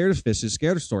 She's scared of fish. She's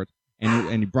scared of swords.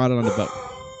 And you brought it on the boat.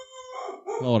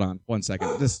 Hold on 1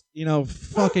 second. This,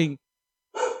 fucking...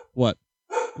 What?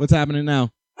 What's happening now?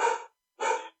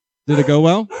 Did it go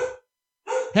well?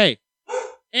 Hey,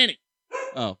 Annie.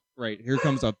 Oh, right. Here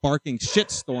comes a barking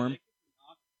shitstorm.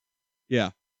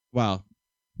 Yeah. Wow.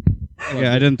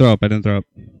 Yeah, I didn't throw up.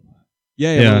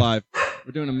 Yeah, Yeah. we're live.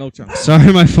 We're doing a milk challenge.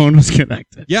 Sorry, my phone was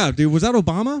connected. Yeah, dude, was that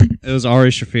Obama? It was Ari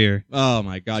Shafir. Oh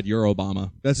my God, you're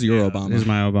Obama. That's your Obama. This is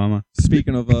my Obama.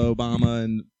 Speaking of Obama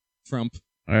and Trump,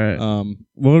 All right.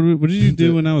 What did you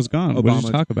do when I was gone? What did Obama-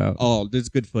 you talk about? oh, there's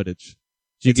good footage.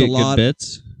 Did you it's a get lot- good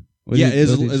bits? What Yeah, did you-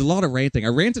 it's what did you- a lot of ranting. I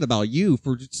ranted about you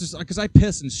for just because I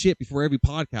piss and shit before every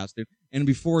podcast, dude, and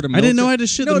before the milk I didn't know I had to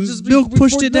shit. No, the just milk before-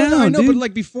 pushed it down, No, I know, dude. but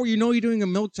like before, you're doing a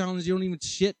milk challenge, you don't even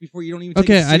shit before you don't even. Take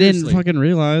Okay, it I didn't seriously. fucking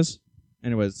realize.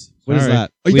 Anyways, what is Sorry.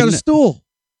 that? Oh, you We got a n- stool.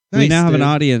 we Nice, now have an dude.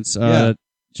 audience. Yeah.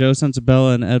 Joe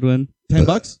Sensabella and Edwin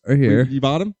 $10 are here. You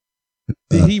bought him?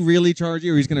 Did he really charge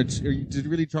you, or did you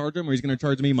really charge him, or he's gonna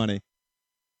charge me money?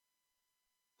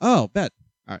 Oh, bet.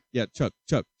 All right, yeah, Chuck.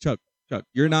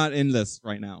 You're not in this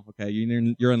right now, okay?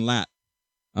 You're in lat.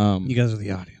 You guys are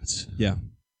the audience.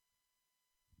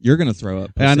 You're gonna throw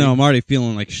up. Yeah, I know. pussy. I'm already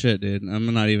feeling like shit, dude.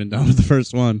 I'm not even done with the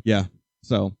first one. Yeah.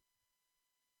 So.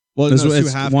 Well, It's, no,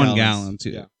 it's 2.5 1 gallons. gallon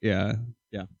too. Yeah.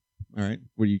 Yeah. All right.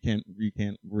 Well, you can't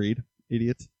read,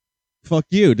 idiot. Fuck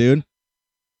you, dude.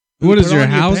 What Put is your on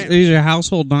house? pants. Does your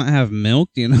household not have milk?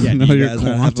 Do you know, Yeah, know do you your guys not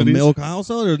have a quantities? milk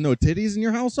household? There's no titties in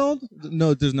your household?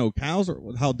 No, there's no cows? Or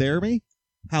how dare me?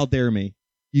 How dare me?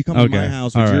 You come to my Okay,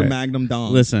 house with all your right. Magnum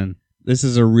Dom. Listen, this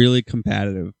is a really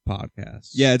competitive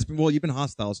podcast. Yeah, you've been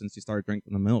hostile since you started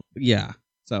drinking the milk. Yeah.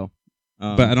 So,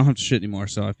 But I don't have to shit anymore,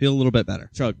 so I feel a little bit better.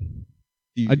 chug.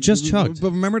 I just chugged.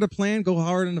 But remember the plan. Go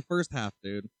hard in the first half,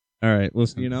 dude. All right,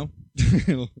 listen. You know,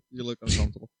 you look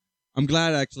uncomfortable. I'm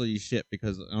glad actually you shit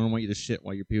because I don't want you to shit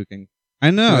while you're puking. I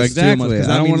know That's too much, exactly. 'cause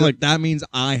I don't want to that means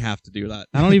I have to do that.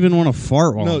 I don't even want to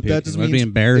fart while No, I'm that puking. just That'd be means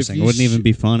embarrassing. if It you wouldn't even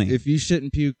be funny. If you shit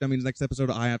and puke, that means next episode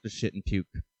I have to shit and puke.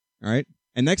 All right,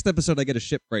 and next episode I get a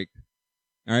shit break.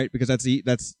 All right, because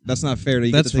that's not fair.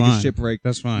 You That's get to take fine. a shit break.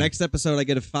 That's fine. Next episode I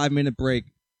get a 5-minute break.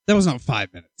 That was not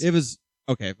 5 minutes. It was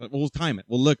okay, but we'll time it.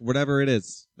 We'll look whatever it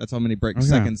is. That's how many Okay.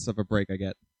 seconds of a break I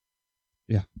get.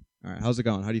 Yeah. All right, how's it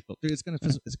going? How do you feel, dude? It's gonna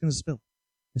spill.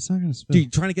 It's not gonna spill.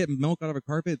 Dude, trying to get milk out of a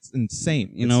carpet, it's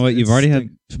insane. You know what? You've already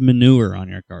had manure on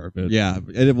your carpet. Yeah,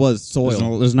 it was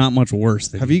soil. There's not much worse.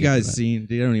 Than Have you get guys that. seen?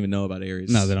 They don't even know about Aries.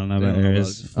 No, they don't know about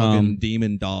Aries. Fucking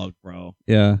demon dog, bro.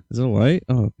 Yeah. Is it white?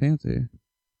 Oh, fancy.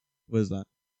 What is that?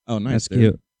 Oh, nice. That's dude.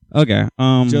 cute. Okay.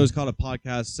 Joe's called a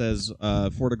podcast. Says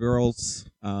for the girls.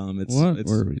 It's what?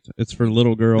 It's for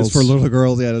little girls. It's for little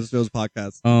girls. Yeah, that's Joe's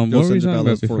podcast. What Joe were we talking Santabella's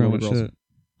about for before I little went girls. shit?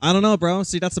 I don't know, bro.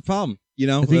 See, that's the problem. You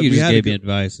know, I think you we just had gave a me good-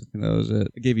 advice. I think that was it.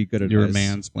 I gave you good advice. You were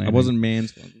mansplaining. I wasn't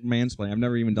mansplaining. I've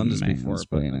never even done this before.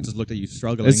 But I Mansplaining. just looked at you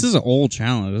struggling. This is an old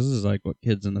challenge. This is like what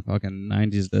kids in the fucking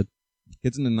 90s did.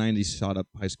 Kids in the '90s shot up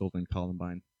high school in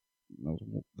Columbine.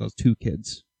 Those two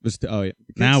kids. Oh yeah.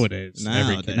 The kids- Nowadays.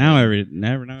 Nowadays.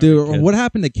 Now Dude, every kid. what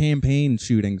happened to campaign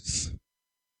shootings?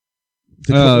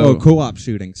 Oh. Co-op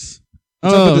shootings.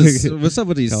 What's up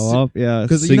with these? Co-op? Yeah.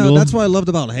 Because that's what I loved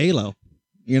about Halo.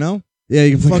 You know, Yeah,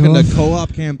 you can play fucking co-op. the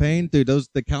co-op campaign, dude.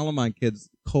 The Columbine kids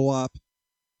co-op.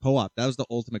 That was the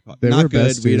ultimate co-op. They were Not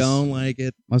good. We besties. don't like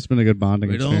it. Must have been a good bonding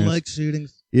We experience. don't like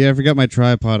shootings. Yeah, I forgot my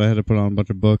tripod. I had to put on a bunch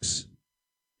of books.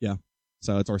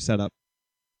 So it's our setup.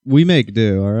 We make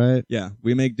do, all right? Yeah,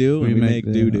 we make do and we make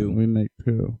do. We make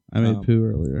poo. I made Um, poo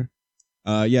earlier.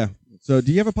 Yeah. So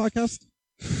do you have a podcast?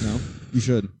 No, you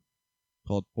should.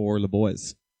 Called For the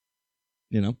Boys.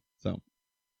 You know. So.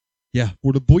 Yeah,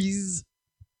 for the boys.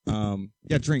 Yeah,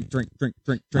 drink.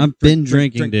 I've been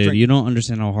drinking, dude. You don't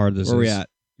understand how hard this Where is. we at?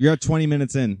 You're at 20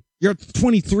 minutes in. You're at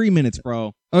 23 minutes,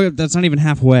 bro. Oh, that's not even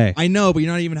halfway. I know, but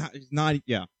you're not even.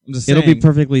 Yeah, I'm just saying. It'll be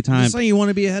perfectly I'm timed. just saying you want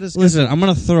to be ahead of schedule. Listen, I'm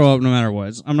gonna throw up no matter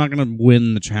what. I'm not gonna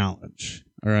win the challenge.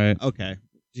 All right. Okay.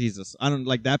 Jesus, I don't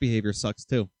like that behavior. Sucks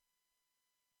too.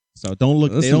 So don't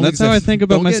look. Listen, they don't that's how I think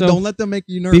about myself. Don't let them make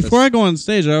you nervous. Before I go on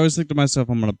stage, I always think to myself,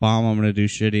 I'm gonna bomb. I'm gonna do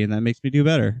shitty, and that makes me do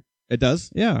better. it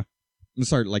does. Yeah. I'm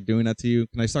start like doing that to you.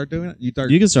 Can I start doing it? You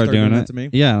You can start doing that it to me.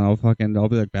 Yeah, I'll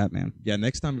be like Batman. Yeah.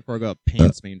 Next time before I go out,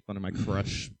 pants me in front of my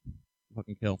crush.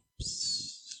 Fucking kill.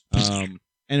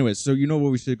 Anyways, so you know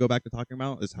what we should go back to talking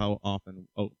about is how often.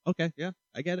 Oh, okay. Yeah,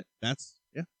 I get it. That's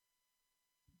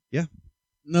yeah.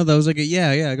 No, that was like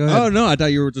yeah. Go ahead. Oh no, I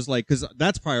thought you were just like because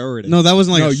that's priority. No, that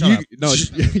wasn't like no, a shut up. no,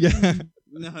 yeah.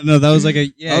 No, that was like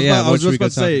a yeah. I was what just should we about go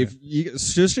to say, talk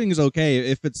shushing is okay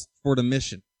if it's for the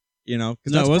mission. You know,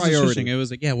 because No, that's it wasn't priority. shushing. It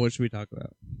was like, yeah, what should we talk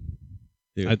about?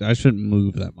 Dude. I shouldn't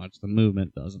move that much. The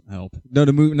movement doesn't help. No,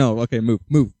 to move. No, okay, move.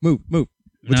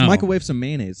 Let's No. microwave some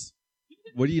mayonnaise.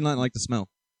 What do you not like to smell?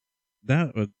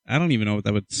 I don't even know what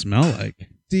that would smell like.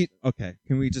 Okay,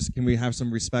 can we have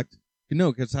some respect?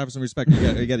 No, let's have some respect.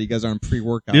 You guys aren't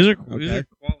pre-workout. These are okay.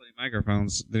 quality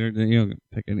microphones. You don't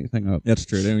pick anything up. That's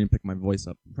true. They don't even pick my voice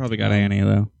up. Probably got Annie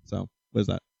though. So what is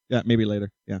that? Yeah, maybe later.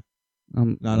 Yeah,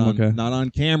 I'm not on. okay. Not on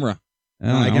camera.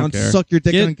 I don't care. suck your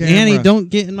dick on camera. Annie, don't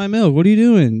get in my milk. What are you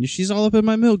doing? She's all up in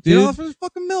my milk, dude. Get off of this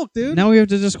fucking milk, dude. Now we have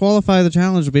to disqualify the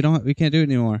challenge. We can't do it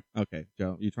anymore. Okay,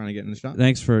 Joe, you trying to get in the shot?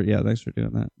 Thanks for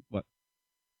doing that. What?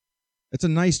 It's a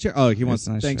nice chair. Oh, he wants. It's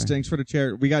a nice Thanks chair. for the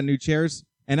chair. We got new chairs,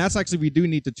 and that's actually we do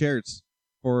need the chairs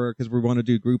because we want to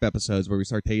do group episodes where we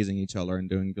start tasing each other and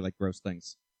doing like gross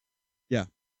things. Yeah,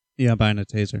 I'm buying a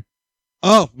taser.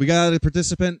 Oh, we got a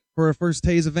participant for a first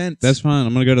tase event. That's fine.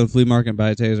 I'm gonna go to the flea market and buy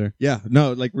a taser. Yeah,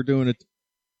 no, like we're doing it.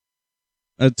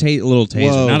 A little taser,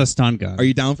 Whoa. not a stun gun. Are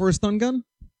you down for a stun gun?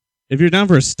 If you're down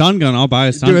for a stun gun, I'll buy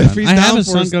a stun Dude, if gun. he's I have down a for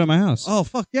stun a- gun at my house. Oh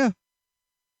fuck yeah.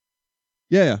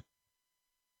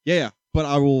 Yeah. But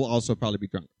I will also probably be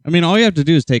drunk. I mean, all you have to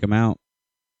do is take them out.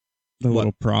 The What?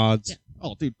 little prods. Yeah.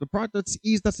 Oh, dude, that's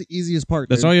easy. That's the easiest part.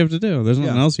 That's dude. all you have to do. There's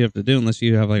nothing Yeah. else you have to do unless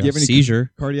you have like Do you a have any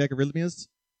seizure. Cardiac arrhythmias.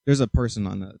 There's a person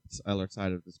on the other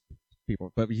side of this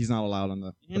people, but he's not allowed on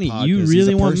the Annie, pod you 'cause he's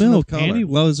really a want person of milk. color. Annie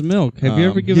loves milk. Have you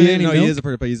ever given Annie No, milk? he is a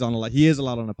person, but he's on he is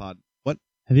allowed on the pod. What?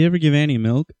 Have you ever given Annie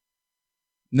milk?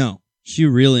 No. She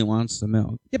really wants the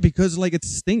milk. Yeah, because like it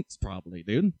stinks probably,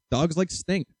 dude. Dogs like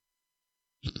stink.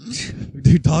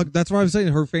 Dude, dog. That's why I'm saying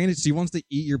her fantasy. She wants to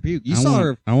eat your puke. You saw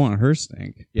her. I want her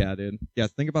stink. Yeah, dude. Yeah,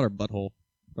 think about her butthole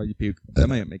while you puke. That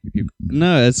might make you puke.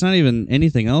 No, it's not even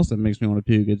anything else that makes me want to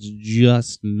puke. It's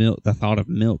just milk. The thought of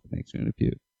milk makes me want to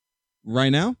puke. Right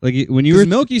now, Like when you because were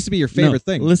milk used to be your favorite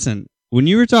thing. Listen, when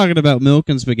you were talking about milk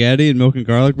and spaghetti and milk and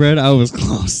garlic bread, I was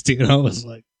close, dude. I was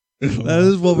like, That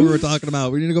is what we were talking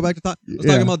about. We need to go back to talk. I was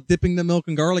Yeah. talking about dipping the milk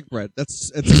in garlic bread.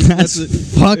 That's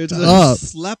It's fucked a up.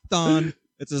 slept on.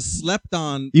 It's a slept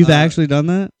on. You've actually done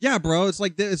that, Yeah, bro. It's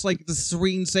like the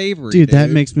sweet and savory, dude.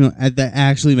 That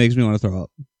actually makes me want to throw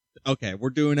up. Okay, we're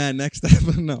doing that next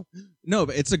episode. No,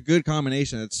 but it's a good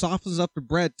combination. It softens up the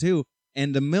bread too,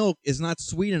 and the milk is not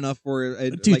sweet enough for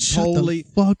it. Dude, like shut totally.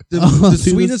 the fuck The, up, the dude,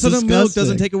 sweetness of that's the milk disgusting.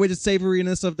 doesn't take away the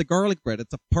savoriness of the garlic bread.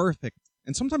 It's a perfect.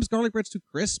 And sometimes garlic bread's too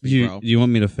crispy, bro. You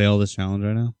want me to fail this challenge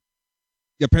right now?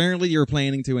 Apparently, you're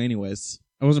planning to, anyways.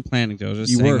 I wasn't planning to. I was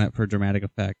just You saying were. that for dramatic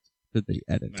effect. Did the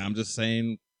edit? I'm just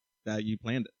saying that you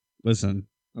planned it. Listen,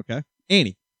 Okay,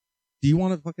 Annie, do you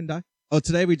want to fucking die? Oh,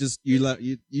 today we just you let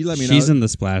me know. she's in the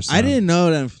splash zone. I didn't know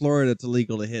that in Florida it's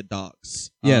illegal to hit dogs.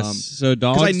 Yes, so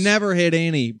dogs. Because I never hit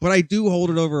Annie, but I do hold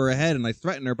it over her head and I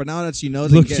threaten her. But now that she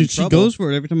knows, I Look, can get in she trouble. goes for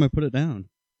it every time I put it down.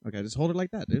 Okay, just hold it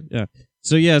like that, dude.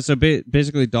 So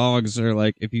basically, dogs are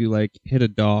like if you like hit a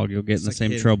dog, you'll get It's in the like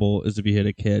same hitting- trouble as if you hit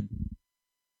a kid.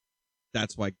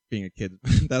 That's why being a kid.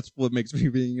 That's what makes me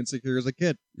being insecure as a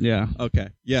kid. Yeah. Okay,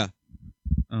 yeah.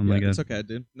 Oh my Yeah, god. it's okay,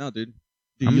 dude. No, dude.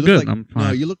 I'm you look good. Like, I'm No,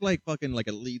 fine. you look like fucking like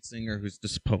a lead singer who's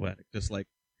just poetic, just like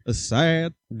a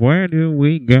sad. Where do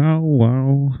we go?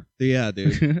 Wow. Yeah,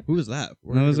 dude. Who was that?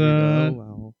 That was, did we go?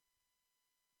 Wow.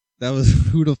 That was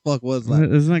who the fuck was that?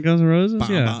 Isn't that Guns N' Roses? Bow,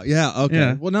 Yeah. bow. Yeah. Okay.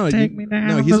 Yeah. Well, no. Take me down.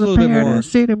 No, he's to a the little bit more. paradise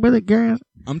city with a girl.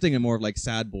 I'm thinking more of like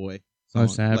Sad Boy. Oh,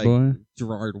 song, Sad like Boy?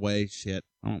 Gerard Way shit.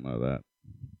 I don't know that.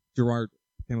 Gerard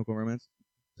Chemical Romance.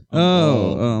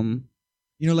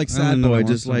 You know, like I Sad don't know Boy, that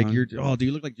one just like song. you're. Oh, do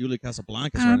you look like Julia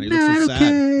Casablancas right I'm now? You look so not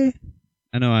sad. okay.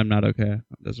 I know I'm not okay.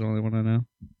 That's the only one I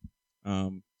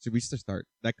know. So we should start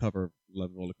that cover of Love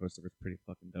Roller Coaster was pretty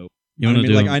fucking dope. You I want to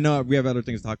mean, do? like I know we have other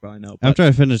things to talk about. I know, but, After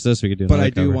I finish this, we could do. but another I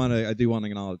do cover. want to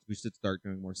acknowledge we should start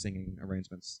doing more singing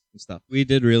arrangements and stuff. We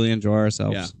did really enjoy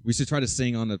ourselves. Yeah, we should try to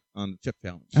sing on the chip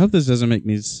challenge. I hope this doesn't make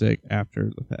me sick after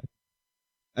the fact.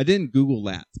 I didn't Google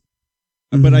that,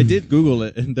 but I did Google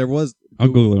it, and there was. I'll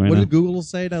Google it right What now. did Google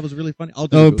say that was really funny? I'll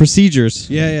do Oh, Google. procedures.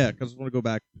 Yeah, because I want to go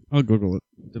back I'll Google it.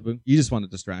 to Boo. You just want a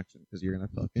distraction because you're gonna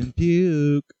fucking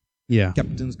puke. Yeah.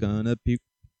 Captain's gonna puke.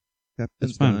 Captain's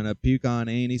That's fine. gonna puke on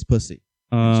Annie's pussy,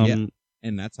 Um.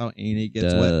 and that's how Annie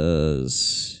gets wet.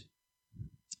 Does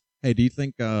Hey, do you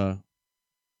think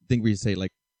we say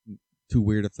like too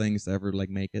weird of things to ever like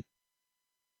make it?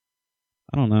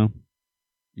 I don't know.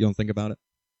 You don't think about it?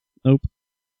 Nope.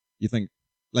 You think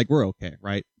like we're okay,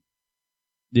 right?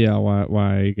 Yeah.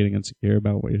 Why are you getting insecure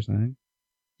about what you're saying?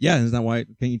 Yeah, isn't that why?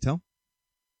 Can you tell?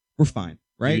 We're fine,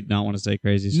 right? You not want to say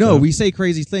crazy No, stuff. we say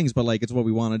crazy things, but like it's what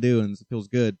we want to do and it feels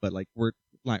good. But like we're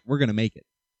gonna make it.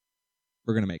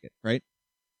 We're gonna make it, right?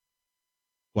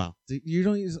 Wow. You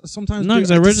don't sometimes. No, No, 'cause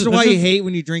I read this is it- why I you just- hate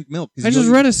when you drink milk. 'Cause I you just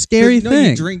don't- read a scary no, thing.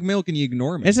 You drink milk and you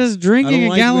ignore me. It says drinking I don't a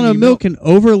like gallon when of you milk can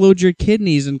overload your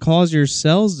kidneys and cause your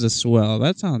cells to swell.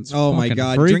 That sounds Oh my fucking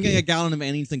god! freaky. Drinking a gallon of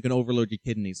anything can overload your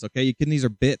kidneys. Okay, your kidneys are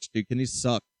bitch, dude. Kidneys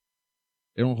suck.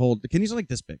 They don't hold. The kidneys are like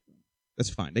this big. That's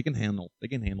fine. They can handle. They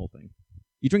can handle things.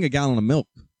 You drink a gallon of milk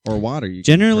or water. You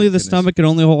Generally, can the kidneys. stomach can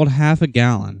only hold half a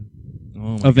gallon. Oh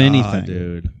my of God, anything.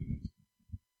 dude.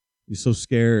 You're so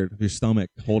scared of your stomach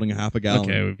holding a half a gallon.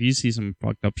 Okay, if you see some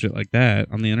fucked up shit like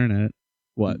that on the internet,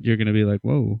 What? you're gonna be like,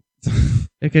 "Whoa!"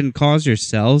 It can cause your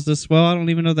cells to swell. I don't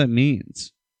even know what that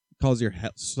means. Cause your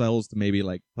cells to maybe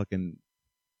like fucking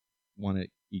want to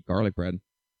eat garlic bread.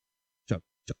 Chuck,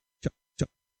 chuck, chuck, chuck.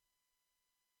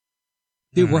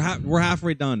 Dude, we're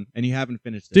halfway done and you haven't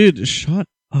finished it. Dude, shut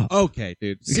up. Okay,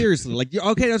 dude. Seriously, like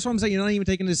okay, that's what I'm saying. You're not even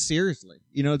taking this seriously.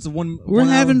 You know, it's the one. We're 1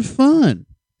 hour. having fun.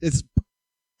 It's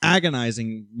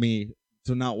agonizing me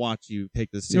to not watch you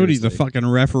take this You know what? seriously. He's the fucking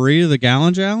referee of the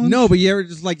gallon challenge. No, but you ever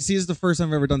just like see, this is the first time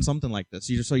I've ever done something like this.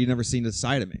 You never seen this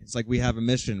side of me. It's like we have a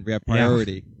mission, we have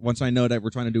priority. Once I know that we're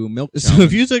trying to do a milk So challenge,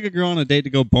 if you take a girl on a date to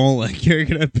go bowling, you're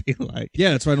gonna be like, yeah,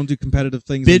 that's why I don't do competitive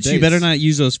things. on "Bitch, you dates. better not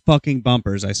use those fucking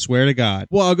bumpers. I swear to God."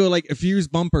 Well, I'll go like if you use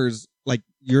bumpers, like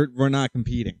we're not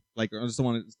competing. Like I just don't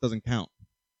want it doesn't count.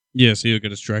 Yeah, so you'll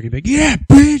get a strike and be like, "Yeah,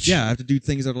 bitch." Yeah, I have to do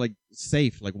things that are like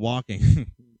safe, like walking.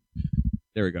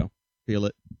 There we go. Feel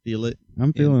it. Feel it.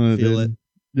 I'm feeling it. Feel Dude.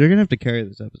 You're gonna have to carry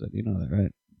this episode. You know that, right?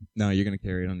 No, you're gonna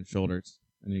carry it on your shoulders,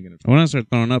 and you're gonna. When I start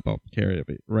throwing up, I'll carry it.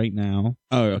 But right now,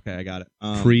 Oh, okay, I got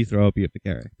it. pre-throw up, you have to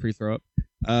carry. Pre-throw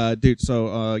up. Dude,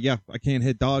 so yeah, I can't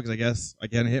hit dogs, I guess. I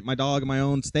can't hit my dog in my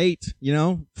own state, you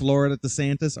know? Florida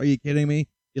DeSantis, are you kidding me?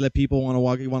 You want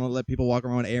to let people walk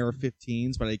around with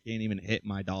AR-15s, but I can't even hit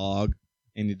my dog.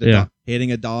 And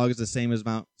hitting a dog is the same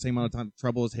amount of time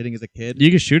trouble as hitting as a kid. You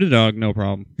can shoot a dog, no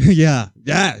problem. Yeah.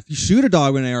 If you shoot a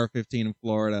dog with an AR-15 in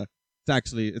Florida,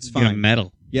 it's You fine. get a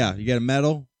medal. Yeah, you get a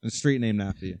medal and a street named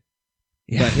after you.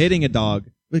 Yeah. But hitting a dog,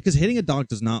 because hitting a dog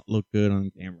does not look good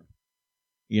on camera,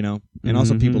 you know. And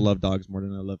also, Mhm. people love dogs more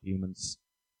than they love humans.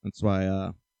 That's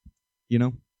why, you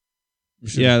know. we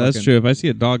should Yeah, that's fucking true. If I see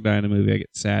a dog die in a movie, I get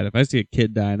sad. If I see a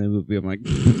kid die in a movie, I'm like,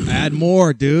 Add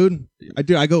more, dude.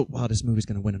 I go, wow, this movie's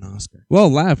gonna win an Oscar. well,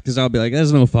 laugh because I'll be like,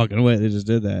 there's no fucking way they just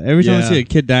did that. Every time I Yeah. see a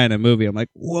kid die in a movie, I'm like,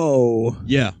 whoa.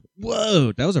 Yeah.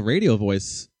 Whoa, that was a radio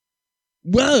voice.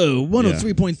 Whoa,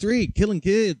 103.3, killing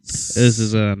kids. This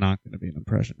is not going to be an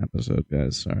impression episode,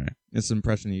 guys. Sorry. It's an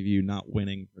impression of you not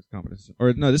winning this competition.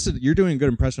 Or no, you're doing a good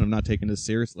impression of not taking this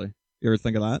seriously. You ever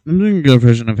think of that? I'm doing a good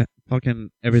version of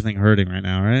fucking everything hurting right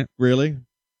now, right? Really?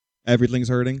 Everything's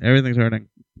hurting? Everything's hurting.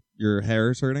 Your hair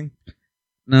is hurting?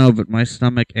 No, but my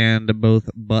stomach and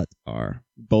both butts are.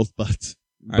 Both butts.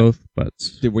 Both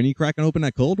butts. Dude, when are you cracking open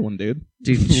that cold one, dude?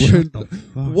 Dude, What? shut the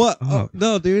fuck What? up. Oh,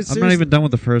 no, dude. I'm Seriously. not even done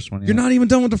with the first one yet. You're not even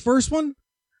done with the first one?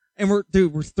 And we're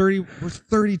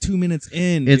 32 minutes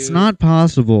in. It's dude. not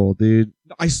possible, dude.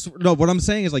 No, what I'm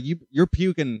saying is like you're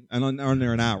puking and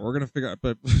under an hour. We're gonna figure out,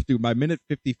 but dude, by minute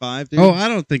 55, dude. Oh, I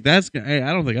don't think that's gonna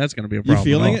be a problem. you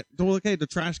feeling at all. it? Well, okay, the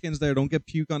trash can's there. Don't get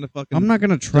puke on the fucking. I'm not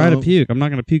gonna try to No. puke. I'm not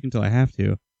gonna puke until I have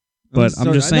to. But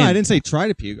I'm just saying. No, I didn't say try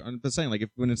to puke. I'm just saying like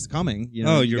when it's coming. You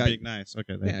know, you got, being nice.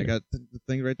 Okay, Yeah, I got the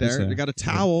thing right Yes, there. sir. I got a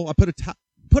towel. I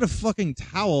put a fucking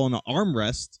towel on the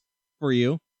armrest for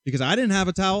you because I didn't have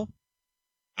a towel.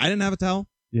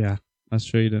 Yeah, that's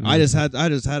true. You didn't. I just had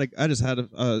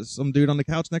some dude on the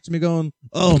couch next to me going,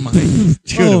 "Oh my, Dude,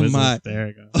 it oh was my,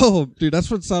 hysterical. oh dude, that's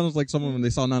what sounds like someone when they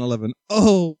saw 9/11.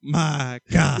 Oh my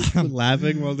god,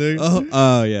 laughing while doing.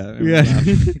 oh yeah, Yeah.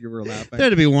 you were laughing. There had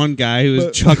to be one guy who was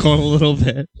But- chuckling a little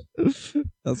bit.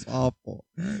 That's awful.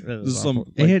 That Just some,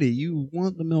 like- Eddie, you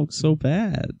want the milk so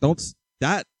bad.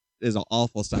 That is an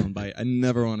awful soundbite. I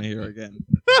never want to hear again.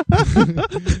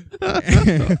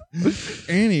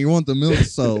 Annie, you want the milk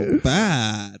so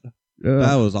bad.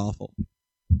 That was awful.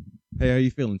 Hey, how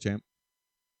you feeling, champ?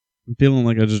 I'm feeling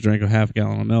like I just drank a half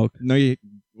gallon of milk. No, you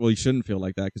shouldn't feel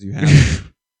like that because you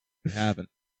haven't. You haven't.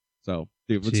 So,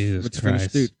 dude, Jesus let's finish.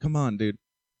 Christ. Dude, come on, dude.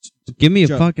 Give me a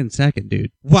Joe. fucking second,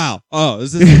 dude. Wow. Oh,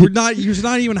 you're not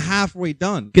even halfway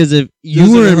done. Because if Does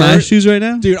you were it in my hurt? shoes right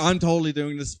now, Dude, I'm totally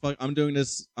doing this. I'm doing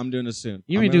this soon.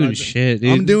 you I'm ain't gonna- doing shit,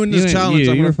 dude. I'm doing You this ain't- challenge.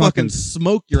 I'm you're gonna a fucking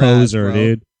smoke your poser, ass, bro.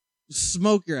 dude.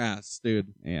 Smoke your ass,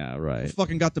 dude. Yeah, I right.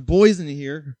 fucking got the boys in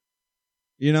here.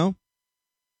 You know?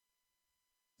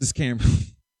 This camera,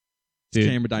 Dude.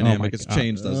 camera Oh dynamic my has God.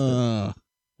 changed us. Ugh.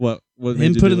 What made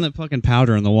Him you putting do the it? fucking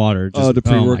powder in the water. Just, the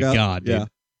pre-workout. my God, dude. Yeah.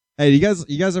 Hey, you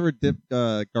guys ever dip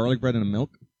garlic bread in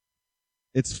milk?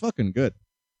 It's fucking good.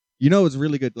 You know it's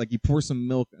really good. Like you pour some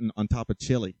milk on top of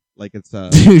chili. Like it's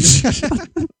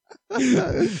Dude,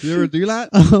 You ever do that?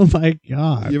 Oh my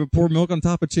god. You ever pour milk on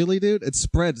top of chili, dude? It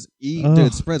spreads. Oh. Dude,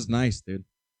 it spreads nice, dude.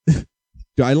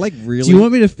 Dude, I like really. Do you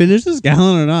want me to finish this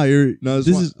gallon or not? No,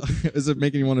 this is it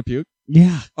making you want to puke?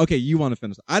 Yeah. Okay, you want to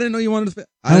finish. I didn't know you wanted to.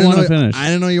 I want to finish. I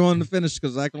didn't know you wanted to finish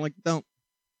because acting like you don't.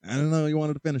 I didn't know you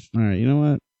wanted to finish. All right. You know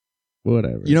what?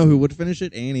 Whatever. You know who would finish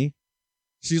it? Annie.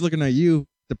 She's looking at you,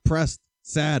 depressed,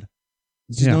 sad.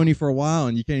 She's Yeah. known you for a while,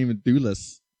 and you can't even do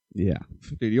this. Yeah.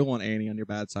 Dude, you'll want Annie on your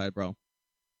bad side, bro.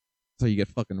 So you get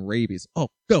fucking rabies. Oh,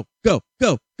 go, go,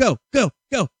 go, go, go,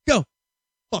 go, go.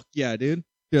 Fuck yeah, dude.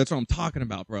 Dude, that's what I'm talking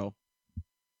about, bro.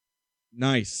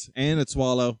 Nice. And it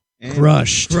swallow. And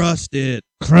Crushed. Crushed it.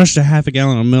 Crushed a half a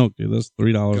gallon of milk, dude. That's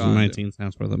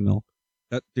 $3.19 worth of milk.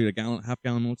 That dude, half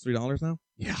gallon milk's $3 now?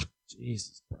 Yeah.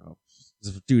 Jesus, bro.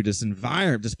 Dude, this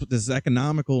environment, this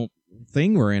economical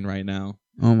thing we're in right now.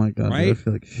 Oh my god. Right? Dude, I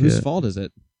feel like shit. Whose fault is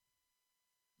it?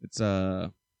 It's Hey,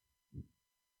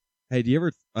 do you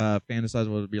ever fantasize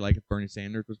what it would be like if Bernie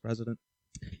Sanders was president?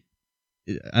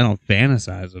 I don't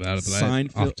fantasize about it, but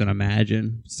Seinfeld- I often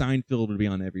imagine. Seinfeld would be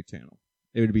on every channel.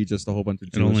 It would be just a whole bunch of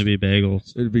It'd only be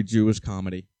bagels. It would be Jewish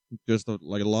comedy. Just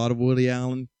like a lot of Woody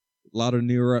Allen, a lot of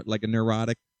like a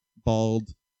neurotic, bald.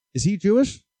 Is he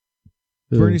Jewish?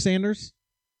 Bernie Sanders?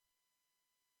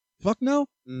 Fuck no.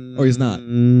 Or he's not.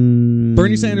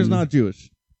 Bernie Sanders not Jewish.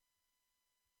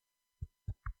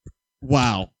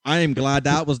 Wow. I am glad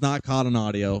that was not caught on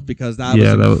audio because that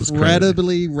was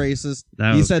incredibly racist.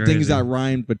 He said things that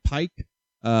rhymed with Pike.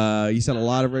 He said a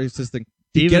lot of racist things.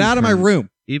 Get out of my room.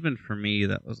 Even for me,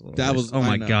 that was a little. That was. Oh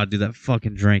my god, dude! That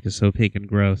fucking drink is so pink and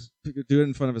gross. Do it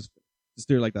in front of his. Just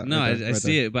do it like that. No, right I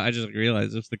see it, but I just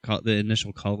realized it's the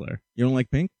initial color. You don't like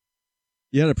pink?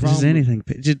 You had a problem. Just anything.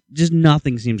 Just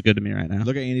nothing seems good to me right now.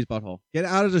 Look at Andy's butthole. Get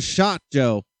out of the shot,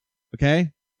 Joe.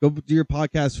 Okay, go do your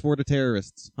podcast for the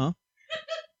terrorists, huh?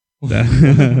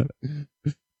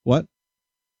 What?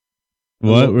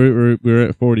 What? We're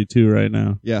at 42 right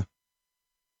now. Yeah.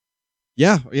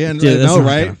 That's no, not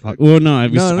right? Well, no, I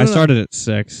No. started at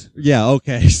 6. Yeah,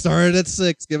 okay. Started at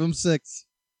 6. Give him 6.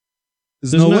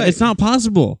 There's no way. It's not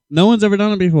possible. No one's ever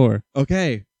done it before.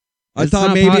 Okay. It's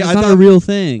not a real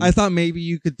thing. I thought maybe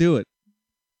you could do it.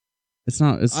 It's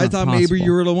not I thought possible. maybe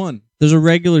you were the one. There's a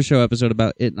regular show episode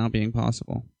about it not being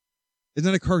possible. Isn't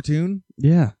that a cartoon?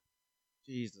 Yeah.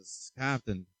 Jesus,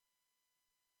 Captain.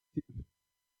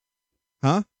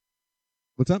 Huh?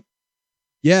 What's up?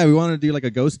 Yeah, we want to do like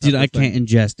a ghost. Dude, I thing. can't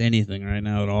ingest anything right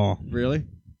now at all. Really?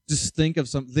 Just think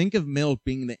of milk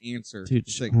being the answer. Dude,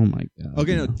 Think. oh my god.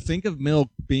 Okay, no. Think of milk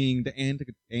being the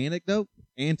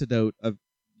antidote of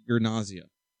your nausea.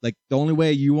 Like the only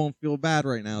way you won't feel bad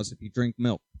right now is if you drink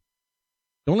milk.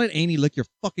 Don't let Annie lick your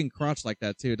fucking crotch like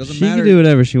that too. It doesn't matter. She can do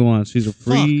whatever she wants. She's a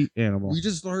free animal. We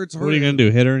just heard her. What are you gonna do?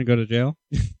 Hit her and go to jail?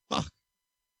 Fuck.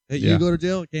 Hey, Yeah. you go to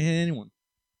jail. Can't hit anyone.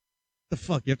 The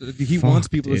fuck? You have to. He wants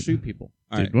people to dude. shoot people.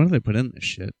 All Dude, right. what do they put in this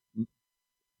shit?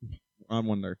 I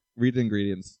wonder. Read the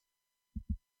ingredients.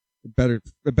 It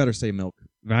better say milk.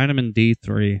 Vitamin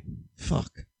D3.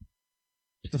 Fuck.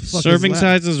 The fuck Serving is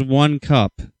that? size is 1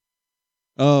 cup.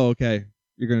 Oh, okay.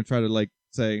 You're gonna try to like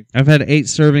say, I've had 8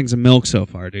 servings of milk so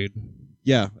far, dude.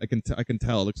 yeah, I can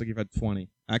tell. It looks like you've had 20,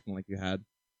 acting like you had.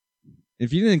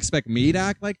 If you didn't expect me to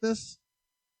act like this,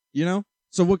 you know.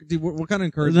 So what kind of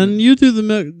encouragement? Then you do the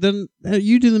milk. Then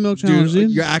you do the milk challenge, Dude,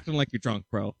 dude. you're acting like you're drunk,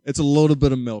 bro. It's a little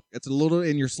bit of milk. It's a little,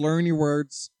 and you're slurring your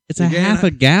words. It's a half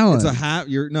a gallon. It's a half.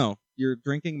 You're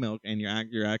drinking milk and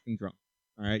you're acting drunk.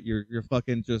 All right, you're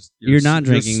fucking just. You're not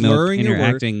drinking milk and you're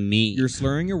words. acting mean. You're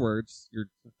slurring your words. You're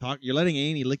letting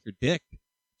Annie lick your dick.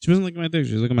 She wasn't looking at my dick.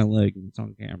 She was looking at my leg. It's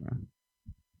on camera.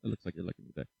 It looks like you're licking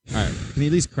your dick. All right, can you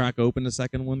at least crack open the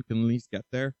second one? Can you at least get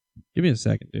there? Give me a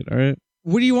second, dude. All right.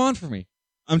 What do you want from me?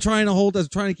 I'm trying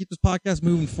to keep this podcast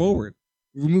moving forward.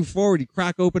 We move forward. You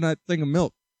crack open that thing of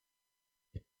milk.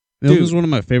 Milk Dude. is one of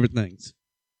my favorite things.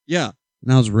 Yeah.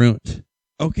 Now it's ruined.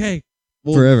 Okay.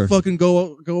 Well, Forever. Fucking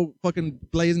go fucking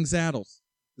Blazing Saddles.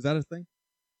 Is that a thing?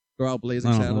 Go out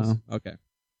Blazing I don't Saddles? know. Okay.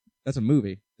 That's a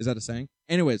movie. Is that a saying?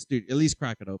 Anyways, dude, at least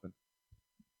crack it open.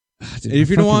 Dude, If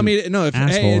you don't want me to,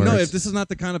 asshole hurts. if this is not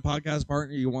the kind of podcast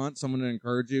partner you want, someone to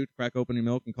encourage you to crack open your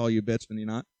milk and call you a bitch when you're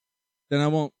not, then I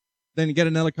won't. Then you get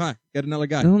another guy. Get another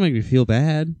guy. Don't make me feel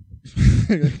bad.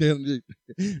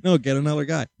 No, get another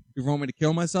guy. You want me to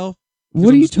kill myself?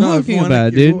 What are you talking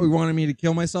about, dude? You wanted me to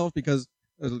kill myself because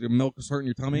the milk is hurting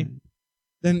your tummy?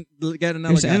 Then get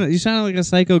another guy. You sound like a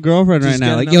psycho girlfriend Just right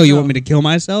now. get Like, another- you no. want me to kill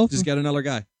myself? Just get another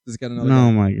guy. Just get another No,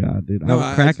 guy. my God, dude. No,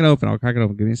 I'll crack it open. I'll crack it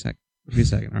open. Give me a second. Give me a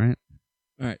second, all right?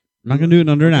 All right. I'm not going to do it in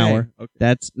under an Okay, hour.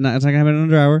 Okay. It's not going to happen in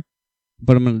under an hour,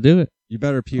 but I'm going to do it. You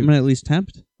better puke. I'm going to at least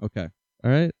tempt. Okay. All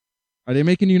right? Are they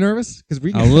making you nervous? Because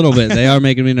we A little bit. They are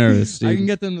making me nervous, dude. I can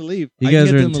get them to leave. You I can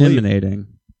guys get are them to leave. intimidating.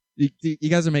 You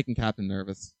guys are making Captain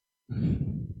nervous.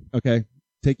 Okay,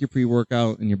 take your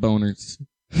pre-workout and your boners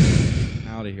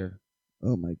out of here.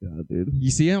 Oh my god, dude.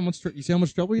 You see how much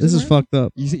trouble he's This in? is fucked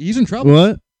up. He's in trouble.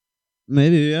 What?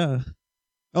 Maybe, yeah.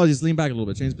 Oh, just lean back a little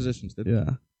bit. Change positions. Dude. Yeah.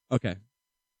 Okay.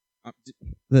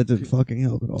 That didn't fucking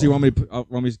help at all. Do you want me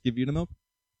to give you the milk?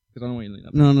 Because I don't want you to lean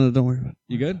up. No, don't worry about it.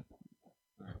 You good?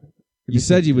 You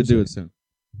said you would do it soon.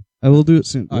 I will do it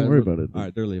soon. All Don't right, worry about it. All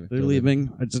right, they're leaving. They're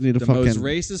leaving. I just need to The fucking... most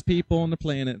racist people on the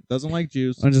planet. Doesn't like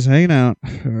Jews. I'm just hanging out.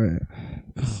 All right.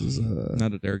 This is, Now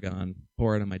that they're gone,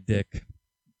 pour it on my dick.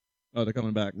 Oh, they're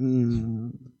coming back.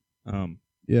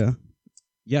 Yeah.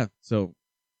 Yeah. So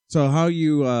how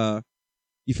you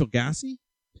feel gassy?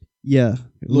 Yeah. A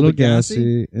little little bit gassy?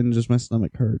 gassy, and just my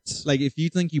stomach hurts. Like if you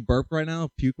think you burped right now,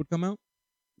 puke would come out.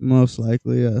 Most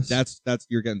likely, yes. That's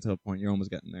you're getting to a point. You're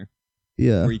almost getting there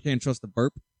yeah. where you can't trust the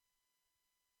burp.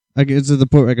 I get to the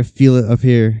point where I can feel it up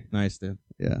here. Nice, dude.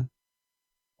 Yeah.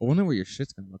 I wonder what your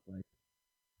shit's gonna look like.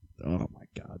 Oh my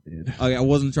god, dude. Okay, I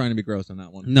wasn't trying to be gross on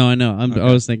that one. No, I know. Okay.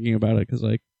 I was thinking about it because,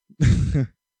 like,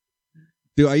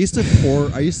 Dude, I used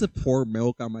to pour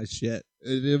milk on my shit.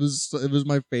 It was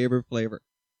my favorite flavor.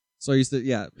 So I used to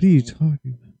what are you talking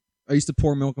about? I used to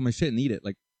pour milk on my shit and eat it.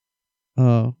 Like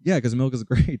Oh, yeah, because milk is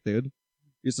great, dude. You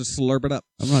used to slurp it up.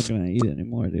 I'm not gonna eat it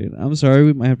anymore, dude. I'm sorry.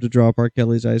 We might have to drop our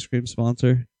Kelly's ice cream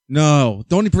sponsor. No,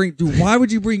 don't bring. Dude, why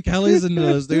would you bring Kelly's into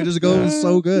this? Dude, just goes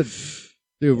so good.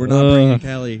 Dude, we're not bringing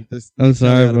Kelly. I'm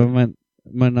sorry, but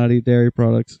my nutty dairy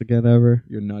products again ever.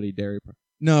 Your nutty dairy.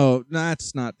 No,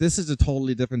 that's not. This is a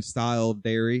totally different style of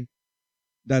dairy.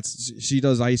 She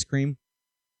does ice cream.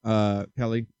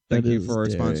 Kelly, thank you for our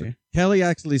sponsor. Kelly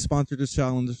actually sponsored this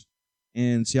challenge,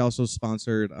 and she also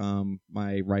sponsored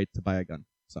my right to buy a gun.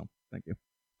 So thank you.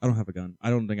 I don't have a gun. I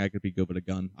don't think I could be good with a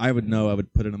gun. I would know. I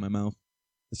would put it in my mouth.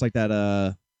 It's like that.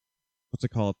 What's it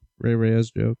called? Ray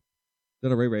Reyes joke. Is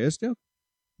that a Ray Reyes joke?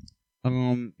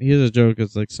 He has a joke.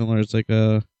 It's like similar. It's like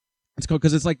a. It's called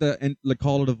because it's like the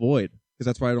Call of the Void. Because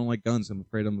that's why I don't like guns. I'm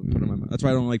afraid I'm gonna put them in my mouth. That's why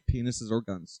I don't like penises or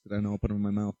guns. Because I know I'll put them in my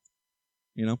mouth.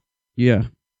 You know. Yeah.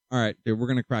 All right, dude. We're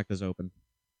gonna crack this open.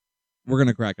 We're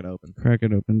gonna crack it open. Crack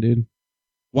it open, dude.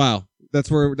 Wow. That's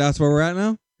where we're at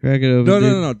now. Crack it open.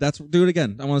 No. Do it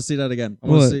again. I want to see that again. I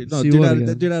want to see. No, See do what that.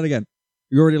 again? Do that again.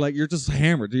 You're already like you're just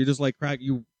hammered. You just like crack.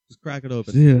 You just crack it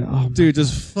open. Dude, oh my Dude, God.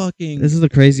 just fucking This is the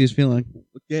craziest feeling.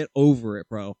 get over it,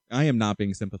 bro. I am not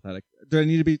being sympathetic. Do I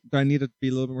need to be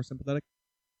a little bit more sympathetic?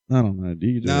 I don't know. Do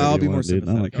you? No, I'll be more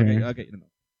sympathetic. Okay, I'll get you in a minute.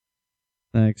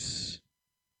 Thanks.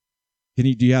 Do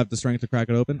you have the strength to crack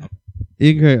it open?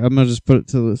 You can crack. I'm gonna just put it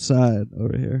to the side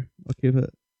over here. I'll keep it.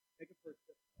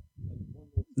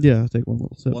 Yeah, I'll take one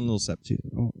little sip. One little sip.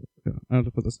 Oh, okay. I have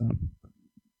to put this down.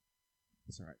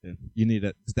 It's all right, dude. You need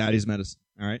it. It's daddy's medicine.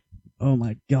 All right. Oh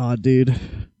my god, dude.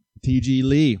 T.G.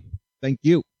 Lee. Thank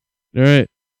you. All right.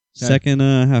 Second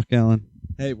half gallon.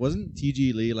 Hey, wasn't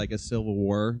T.G. Lee like a Civil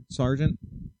War sergeant?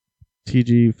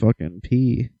 TG fucking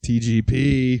P.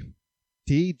 TGP.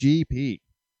 TGP.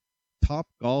 Top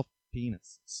Golf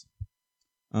Penises.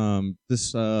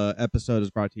 This episode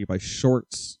is brought to you by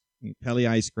Shorts and Kelly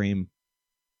Ice Cream.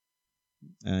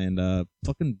 And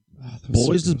fucking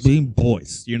boys just being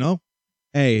boys, you know?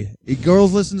 Hey, if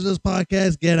girls listen to this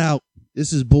podcast, get out.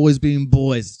 This is boys being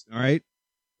boys, all right?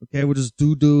 Okay, we're just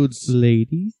two dudes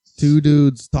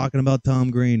talking about Tom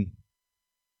Green.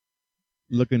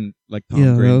 Looking like Tom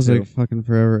Green, that was too. like fucking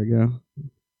forever ago.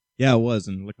 Yeah, it was,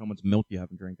 and look how much milk you have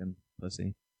been drinking. Let's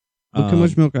see. Look how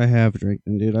much milk I have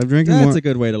drinking, dude. I'm drinking That's more. a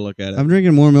good way to look at it. I'm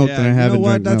drinking more milk than I have you know in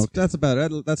what? drank milk. That's a better.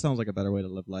 That sounds like a better way to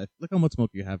live life. Look how much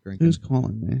milk you have drinking. Who's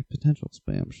calling me? Potential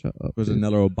spam. Shut up. There's dude.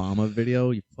 another Obama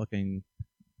video. You fucking.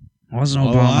 Wasn't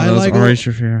Oh, Obama. I That was like Ari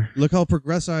Shaffir. Look how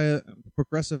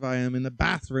progressive I am in the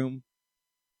bathroom.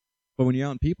 But when you're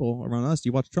out in people around us,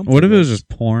 you watch Trump. What if it videos. was just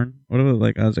porn? What if it was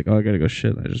like I was like, oh, I gotta go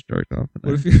shit. And I just jerked off.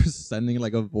 What if you're sending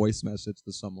like a voice message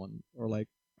to someone or like?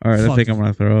 All right, I Fuck. think I'm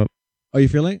gonna throw up. Oh, you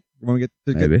feeling it? You want to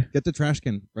Maybe. get the trash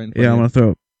can right in front Yeah, I'm of gonna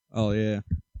throw up. you. Oh yeah.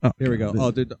 Oh, Here we go.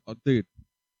 God, Oh,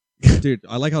 dude.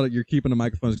 I like how you're keeping the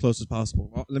microphone as close as possible.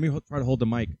 Well, let me try to hold the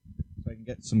mic so I can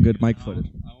get some good mic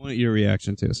footage. I want your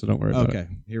reaction too, so don't worry about it. Okay,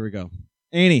 here we go.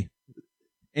 Annie,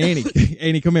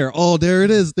 Annie, come here. Oh, there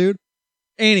it is, dude.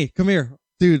 Annie, come here,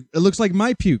 dude. It looks like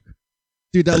my puke,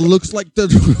 dude. That looks like the.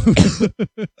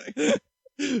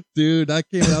 Dude, that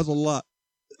was a lot.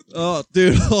 Oh,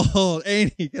 dude. Oh,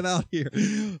 Annie, get out here.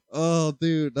 Oh,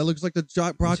 dude, that looks like the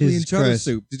broccoli Jesus and cheddar Christ.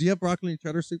 soup. Did you have broccoli and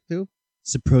cheddar soup too?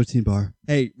 It's a protein bar.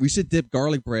 Hey, we should dip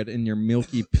garlic bread in your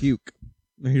milky puke.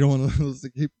 You don't want to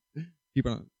keep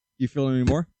on. You feeling any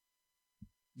more?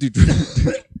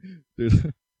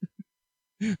 dude.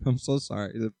 I'm so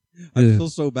sorry. I feel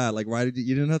so bad. Like, why did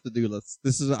you didn't have to do this?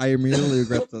 I immediately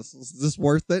regret this. Is this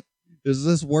worth it? Is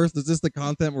this the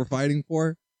content we're fighting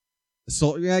for?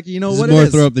 So, yeah, you know This what is more it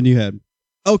is. throw up than you had.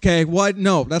 Okay, what?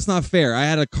 No, that's not fair. I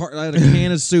had a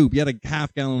can of soup. You had a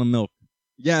half gallon of milk.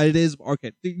 Yeah, it is.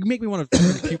 Okay, dude, you make me want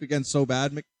to puke again so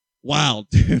bad. Wow,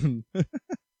 dude.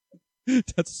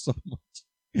 That's so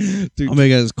much. Dude, I'll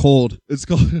make it as cold. it's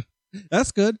cold.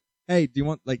 That's good. Hey, do you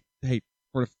want for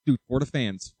the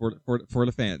fans, for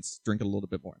the fans, drink a little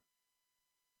bit more.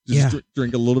 Just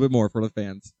drink a little bit more for the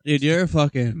fans. Dude, you're a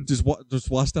fucking... Just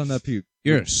wash down that puke.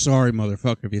 You're a sorry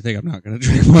motherfucker if you think I'm not going to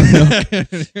drink more milk.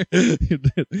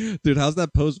 Dude, how's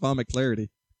that post-vomit clarity?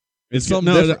 It's good.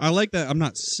 something No, different. I like that. I'm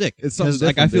not sick. It's something 'Cause,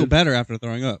 like, I different, feel dude. better after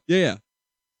throwing up. Yeah.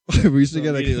 We should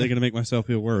get They're going to make myself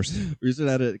feel worse. We should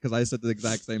edit because I said the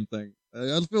exact same thing.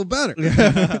 I feel better.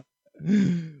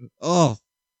 Oh,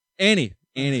 Annie,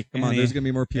 come on. Annie, There's gonna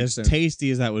be more puke As soon.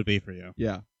 tasty as that would be for you.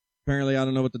 Yeah. Apparently, I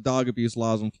don't know what the dog abuse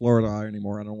laws in Florida are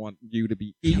anymore. I don't want you to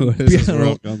be eating. What is this I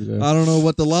world don't come to? I don't know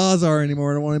what the laws are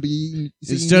anymore. I don't want to be eating.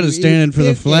 Instead of standing for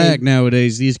the flag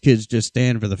nowadays, these kids just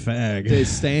stand for the fag. they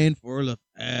stand for the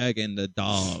flag and the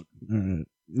dog. All right.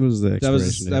 What was the That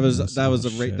expiration date on this? Oh,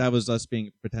 shit. that was us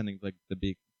pretending like the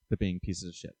being pieces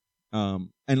of shit.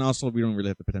 And also we don't really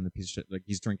have to pretend the piece of shit. Like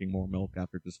he's drinking more milk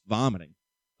after just vomiting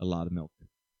a lot of milk.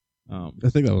 I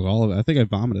think that was all of it. I think I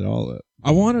vomited all of it.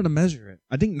 I wanted to measure it.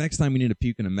 I think next time we need to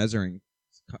puke in a measuring.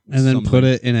 And then something. put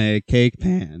it in a cake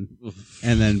pan.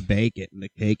 And then bake it in the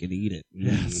cake and eat it.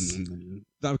 Yes.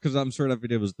 Because I'm sure that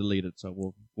video was deleted,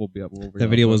 so we'll be up. That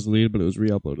video was deleted, but it was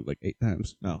re-uploaded like 8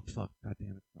 times. No, fuck, god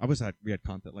damn it! I wish we had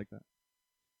content like that.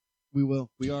 We will.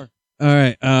 We are. All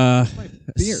right. My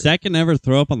beard. Second ever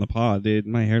throw up on the pod, dude.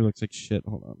 My hair looks like shit.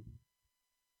 Hold on.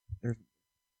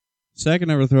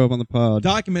 Second ever throw up on the pod.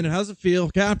 Documented. How's it feel,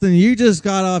 Captain? You just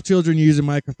got off children using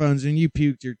microphones and you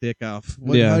puked your dick off.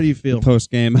 How do you feel? Post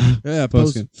game. Yeah,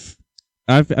 Post game.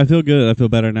 I feel good. I feel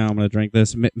better now. I'm gonna drink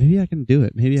this. Maybe I can do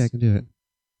it.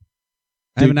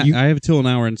 Dude, I have till an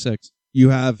hour and 6. You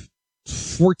have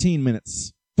 14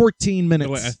 minutes. 14 minutes.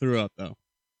 Oh, wait, I threw up though.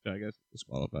 So I guess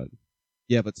disqualified.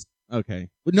 Yeah, but okay.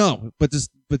 But no, but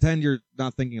just pretend you're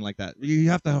not thinking like that. You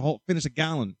have to finish a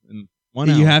gallon in 1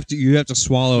 hour. You have to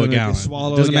swallow a gallon.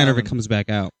 Swallow it doesn't a matter if it gallon. comes back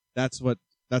out.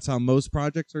 That's how most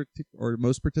projects or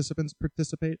most participants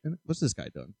participate in it. What's this guy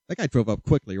doing? That guy drove up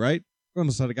quickly, right? We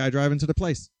almost had a guy drive into the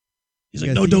place. He's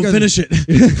You like, guys- no, you don't guys- finish it.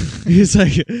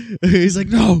 he's like,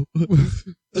 no.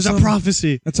 There's a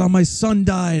prophecy. That's how my son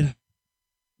died.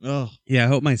 Oh, Yeah, I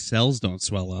hope my cells don't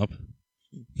swell up.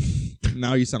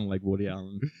 now you sound like Woody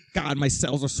Allen. God, my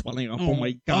cells are swelling up. Oh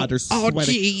my God, they're Oh,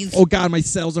 sweating. jeez. Oh God, my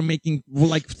cells are making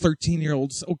like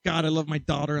 13-year-olds. Oh God, I love my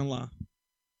daughter-in-law.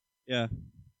 Yeah.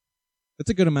 That's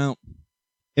a good amount.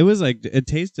 It was like, it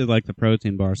tasted like the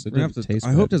protein bar, so it We're gonna have didn't to- taste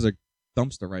I hope good. there's a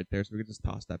dumpster right there, so we can just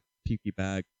toss that pukey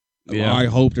bag. Yeah. Oh, I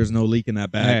hope there's no leak in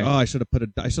that bag. Hey. Oh, I should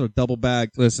have double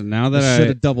bagged. Listen, now I that should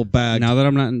have double bagged. now that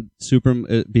I'm not in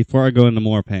before I go into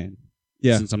more pain.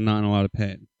 Yeah. Since I'm not in a lot of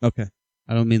pain. Okay.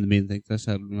 I don't mean the mean things I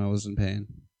said when I was in pain.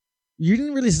 You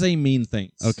didn't really say mean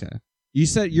things. Okay. You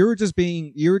said you were just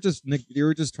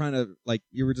trying to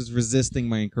you were just resisting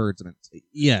my encouragement.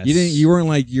 Yes. You weren't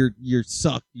like you're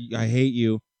suck. I hate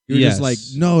you. You were Yes. just like,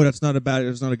 no, that's not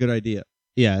a good idea.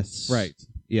 Yes. Right.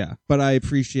 Yeah. But I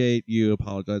appreciate you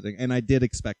apologizing, and I did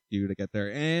expect you to get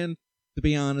there. And to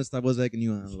be honest, I was egging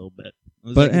you on a little bit.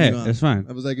 But hey, it's fine.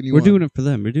 I was egging you We're on. doing it for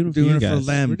them. We're doing it for you guys.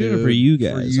 them, We're doing it dude. for you For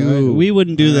guys. you. Alright? We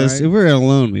wouldn't do this Alright. if we were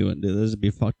alone. We wouldn't do this. It'd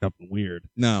be fucked up and weird.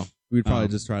 No, we'd probably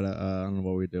Um, just try to. I don't know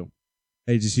what we'd do.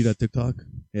 Hey, did you see that TikTok?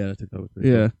 Yeah, that TikTok was pretty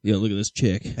cool. Yeah. Look at this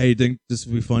chick. Hey, you think this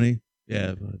would be funny?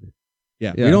 Yeah.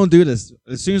 Yeah. Yeah. We don't do this.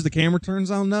 As soon as the camera turns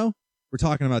on, though, we're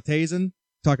talking about tasing,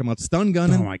 talking about stun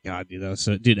gunning. Oh my god, dude! That was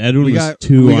so. Dude, Edwin we was got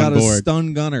too a on board.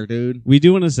 stun gunner, dude. We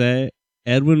do want to say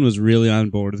Edwin was really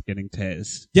on board with getting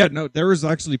tased. Yeah, no, there was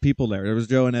actually people there. There was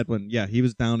Joe and Edwin. Yeah, he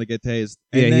was down to get tased.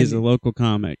 And Yeah, then he's a local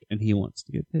comic and he wants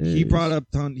to get tased. He brought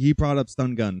up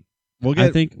stun gun. We'll I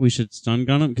get. think we should stun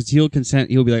gun him because he'll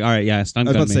consent. He'll be like, "All right, yeah, stun I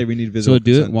was gun about to say me." we need So visual. we'll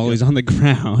do it consent. while Yeah. he's on the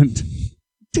ground.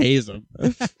 Tase him.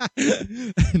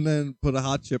 And then put a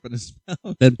hot chip in his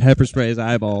mouth. Then pepper spray his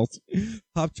eyeballs.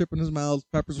 Hot chip in his mouth.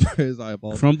 Pepper spray his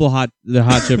eyeballs. Crumble the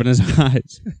hot chip in his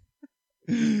eyes.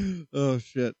 Oh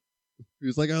shit. He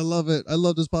was like, I love it. I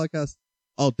love this podcast.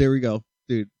 Oh, there we go.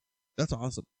 Dude, that's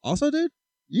awesome. Also, dude,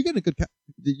 you get a good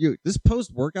this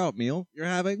post-workout meal you're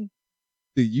having,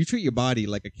 dude, you treat your body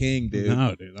like a king, dude.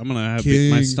 No, dude, I'm gonna have King.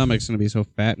 my stomach's gonna be so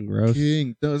fat and gross.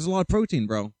 King. There's a lot of protein,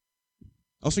 bro.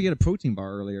 Also, you had a protein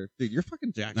bar earlier. Dude, you're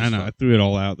fucking jacked. I as know. I fuck. threw it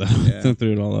all out, though. Yeah. I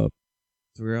threw it all up.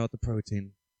 Threw out the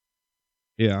protein.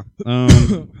 Yeah. How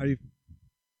do you...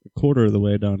 A quarter of the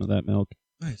way down to that milk.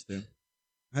 Nice, dude.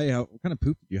 Hey, what kind of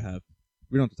poop did you have?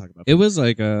 We don't have to talk about It was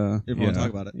like a... If you want to talk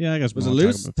about it. Yeah, I guess Was we it won't talk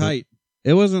loose? about it. Tight?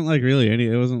 It wasn't like really any...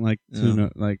 It wasn't like too Yeah.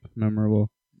 like memorable.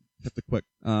 Hit the quick.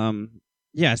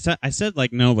 Yeah, I said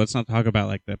like, no, let's not talk about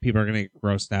like that. People are going to get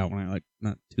grossed out when I like,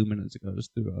 not 2 minutes ago,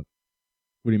 just threw up.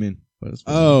 What do you mean? But it's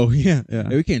Oh, yeah. yeah.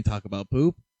 Hey, we can't talk about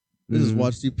poop. We just Mhm.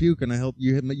 watched you puke, and I helped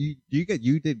you.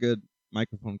 You did good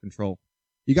microphone control.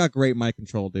 You got great mic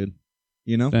control, dude.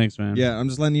 You know? Thanks, man. Yeah, I'm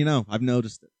just letting you know. I've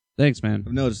noticed it. Thanks, man.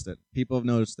 I've noticed it. People have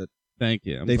noticed it. Thank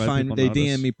you. I'm They glad people DM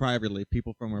notice. me privately.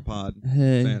 People from our pod.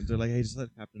 Hey. They're like, hey, just let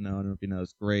Captain know. I don't know if he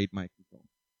knows. Great mic control.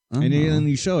 Uh-huh. And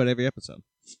you show it every episode.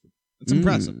 It's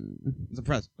impressive. Mm. It's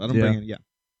impressive. I don't Yeah. bring it.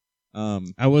 Yeah.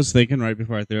 I was thinking right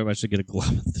before I threw up, I should get a glove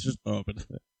and just open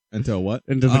it Until what?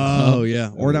 into the Oh glove.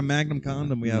 yeah, or that Magnum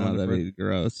condom we have No, on the that'd fridge. be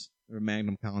gross. Or a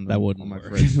Magnum condom. That wouldn't on my work.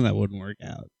 fridge. That wouldn't work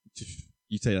out.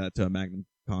 You say that to a Magnum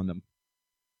condom.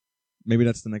 Maybe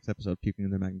that's the next episode. Puking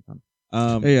in the Magnum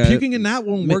condom. Yeah, puking in that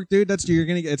won't work, dude.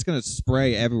 It's gonna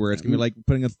spray everywhere. It's gonna be like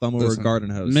putting a thumb over Listen, a garden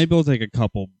hose. Maybe we'll take a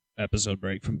couple episode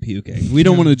break from puking. We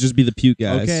don't want to just be the puke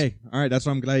guys. Okay, all right. That's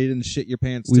why I'm glad you didn't shit your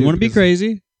pants. We too, want to be because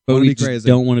crazy, but wanna we be just crazy.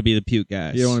 don't want to be the puke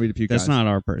guys. You don't want to be the puke That's guys. not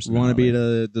our We person. want to be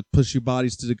the push your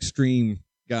bodies to the extreme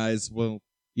guys. Well,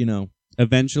 you know.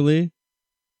 Eventually,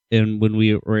 and when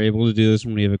we are able to do this,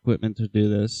 when we have equipment to do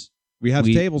this, We have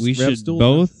tables. We have should stools.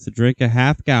 both drink a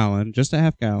half gallon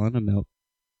of milk,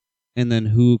 and then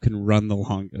who can run the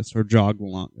longest or jog the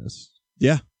longest?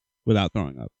 Yeah. Without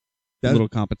throwing up. A That- little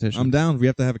competition. I'm down. We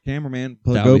have to have a cameraman.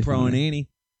 Put a That'll be GoPro on funny. Annie.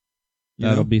 You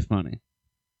That'll know? be funny.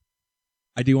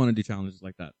 I do want to do challenges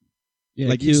like that. Yeah,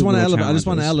 like you cute just want to little elevate. I just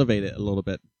want to challenges. elevate it a little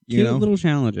bit. You Cute know, little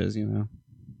challenges. You know.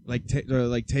 like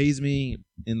tase me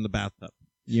in the bathtub.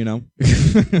 You know.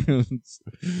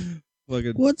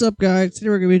 Fucking What's up, guys? Today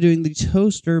we're gonna be doing the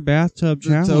toaster bathtub the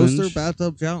challenge. toaster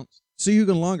bathtub challenge. See who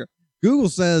can longer. Google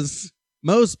says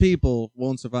most people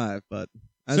won't survive, but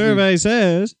as Survey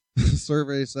says.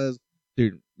 survey says,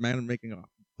 dude, man, making a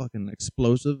fucking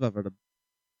explosive.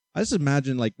 I just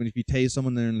imagine like when if you tase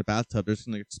someone there in the bathtub, they're just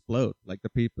gonna explode. Like the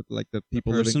people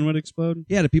living. Person would explode.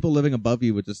 Yeah, the people living above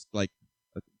you would just like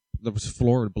the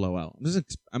floor would blow out.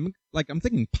 I'm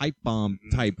thinking pipe bomb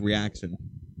type reaction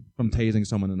from tasing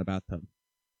someone in a bathtub.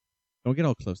 Don't get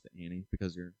all close to Annie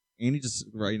because Annie just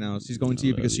right now she's going to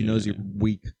you because she knows you're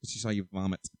weak because she saw you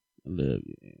vomit. I love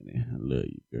you, Annie. I love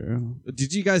you, girl.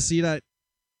 Did you guys see that?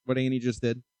 What Annie just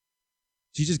did?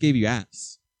 She just gave you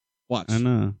ass. Watch. I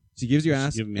know. She gives you She's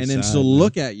ass, giving me and then side, she'll man.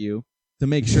 look at you to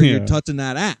make sure Yeah. you're touching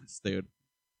that ass, dude.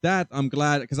 That I'm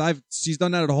glad because she's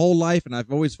done that her whole life, and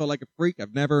I've always felt like a freak.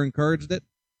 I've never encouraged it.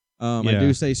 I Yeah.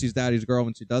 do say she's daddy's girl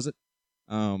when she does it.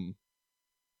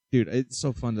 Dude, it's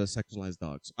so fun to sexualize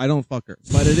dogs. I don't fuck her,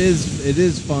 but it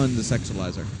is fun to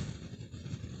sexualize her.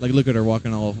 Like, look at her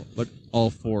walking all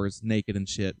fours, naked and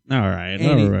shit. All right,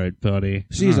 Annie- all right, buddy.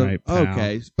 She's all right, pal.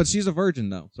 okay, but she's a virgin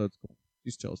though, so it's cool.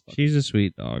 She's chill as fuck. She's a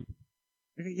sweet dog.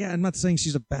 Yeah, I'm not saying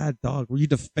she's a bad dog. Were you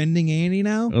defending Annie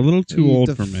now? A little too You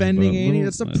old for me. defending but a Annie.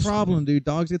 little- That's the problem, dude.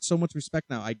 Dogs get so much respect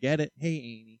now. I get it. Hey,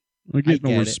 Annie, I get I no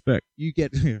get it. respect. you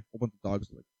get a whole bunch of dogs.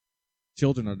 Like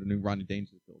children are the new Rodney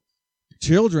Dangerfield.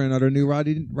 Children are the new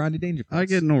Rodney Dangerfield. I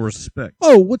get no respect.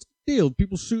 Oh, what's the deal?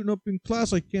 People shooting up in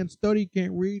class. I can't study,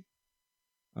 can't read.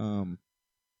 Yeah,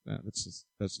 that's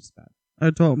just bad. I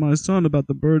taught my son about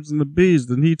the birds and the bees,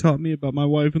 then he taught me about my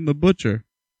wife and the butcher.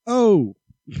 Oh,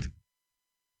 who's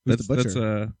That's the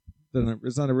butcher?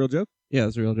 It's not a real joke. Yeah,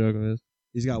 that's a real joke of his.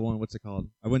 He's got one. What's it called?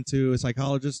 I went to a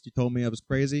psychologist. He told me I was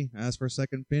crazy. I asked for a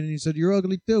second opinion. He said, "You're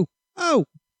ugly too." Oh,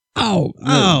 Oh,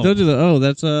 Oh. don't do the. Oh,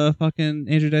 that's fucking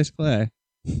Andrew Dice Clay.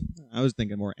 I was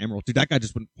thinking more Emerald. Dude, that guy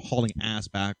just went hauling ass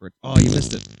backwards. Oh, you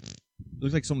missed it.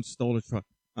 Looks like someone stole his truck.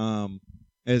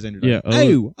 It is Andrew. Yeah.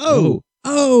 Dice.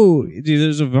 Oh, dude,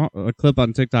 there's a clip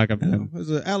on TikTok of him. There's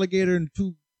an alligator and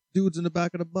two dudes in the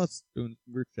back of the bus doing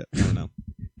weird shit. I don't know.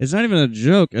 It's not even a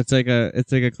joke. It's like a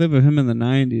clip of him in the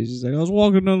 '90s. He's like, I was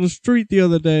walking down the street the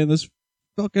other day, and this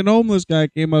fucking homeless guy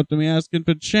came up to me asking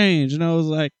for change, and I was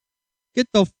like, "Get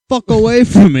the fuck away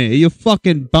from me, you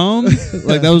fucking bum!"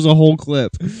 Like that was a whole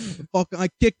clip. I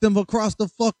kicked him across the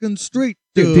fucking street.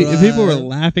 Dude, Dude, people were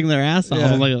laughing their ass off.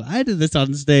 Yeah. I'm like, I did this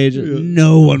on stage. Yeah.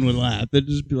 No one would laugh. They'd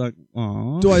just be like,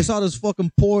 "Aw." Dude, I saw this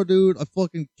fucking poor dude. I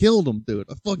fucking killed him, dude.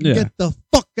 I fucking Yeah. get the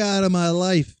fuck out of my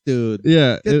life, dude.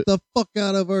 Yeah, Get the fuck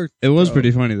out of Earth. it was bro.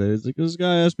 pretty funny though. It's like this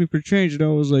guy asked me for change, and I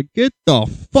was like, "Get the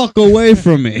fuck away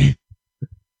from me,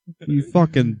 you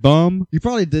fucking bum!" He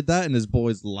probably did that, and his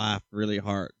boys laughed really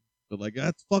hard. But like,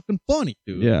 that's fucking funny,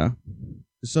 dude. Yeah.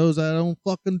 It shows that I don't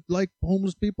fucking like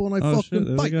homeless people and I Oh, shit, fucking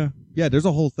there we fight. go. Yeah, there's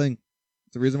a whole thing.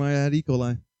 It's the reason why I had E.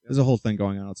 coli. There's a whole thing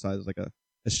going on outside. It's like a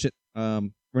shit. We're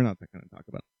not going to talk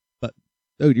about it. But,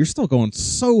 dude, you're still going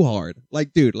so hard.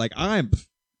 Like, dude, like, I'm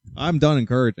done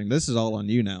encouraging. This is all on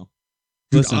you now.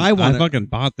 Dude, Listen, I fucking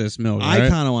bought this milk. I right?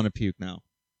 kind of want to puke now.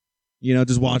 You know,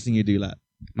 just watching you do that.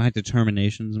 My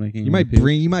determination's making. You me might puke.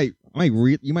 bring, you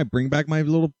might bring back my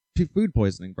little food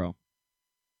poisoning, bro.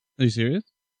 Are you serious?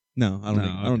 No, I don't No,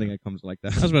 think. I don't think it comes like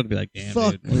that. I was about to be like, damn,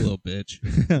 Fuck. dude, what a little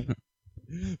bitch.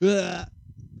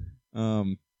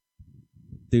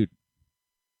 Dude,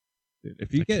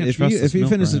 if you I can't trust this if you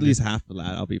milk finish around at least half of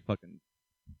that, I'll be fucking.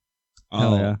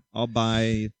 Hell yeah. I'll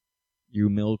buy you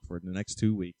milk for the next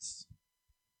 2 weeks.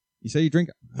 You say you drink.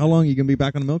 How long are you gonna be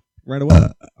back on the milk? Right away.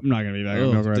 I'm not gonna be back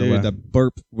on milk right dude, away. that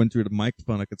burp went through the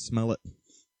microphone. I could smell it.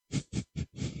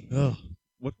 Ugh.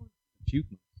 What puke?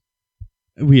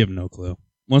 We have no clue.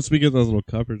 Once we get those little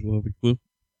covers, we'll have a clue.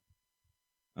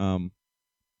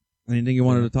 Anything you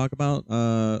wanted to talk about?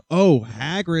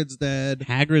 Hagrid's dead.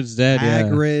 Hagrid's dead.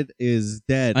 Hagrid is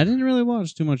dead. I didn't really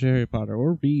watch too much Harry Potter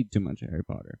or read too much Harry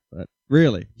Potter, but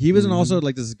Really, he was Mhm. also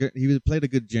like this. Played a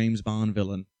good James Bond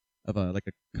villain of probably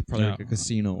like a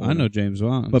casino. I know James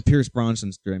Bond. but Pierce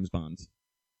Brosnan's James Bond.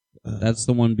 That's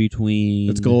the one between.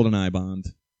 It's GoldenEye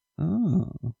Bond. Oh,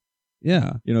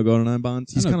 yeah. You know GoldenEye Bond.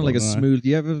 He's I know kind of like a GoldenEye. smooth.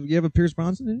 You have a Pierce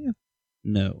Brosnan in you?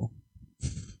 No,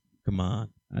 Come on,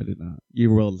 I did not.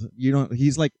 you will. You don't.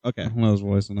 He's like okay, I don't know his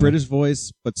voice enough. British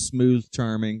voice, but smooth,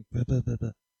 charming.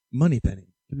 Money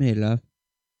penny. Give me a laugh.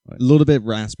 A little bit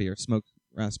raspier, smoked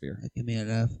raspier, Give me a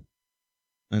laugh.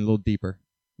 and a little deeper.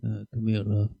 Give me a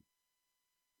laugh.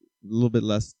 A little bit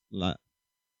less.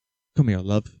 Come here,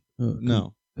 love.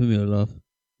 No, Give me a laugh.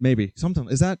 maybe.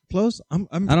 Sometimes is that close? I don't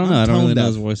I don't know. I don't really know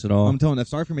his voice at all. I'm tone deaf.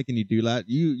 Sorry for making you do that.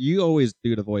 You always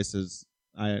do the voices.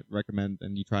 I recommend,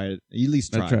 and you try it. You at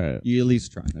least try. I try it. You at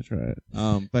least try. I tried.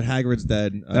 But Hagrid's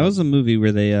dead. That was a movie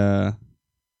where they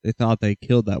thought they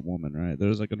killed that woman, right? There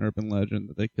was like an urban legend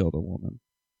that they killed a woman.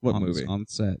 What on, movie? on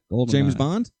set? Golden James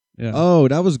Bond. Yeah. Oh,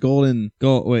 that was Golden.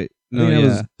 Wait. No, I think yeah. that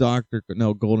was Doctor.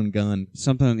 No, Golden Gun.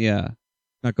 Something. Yeah.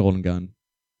 Not Golden Gun.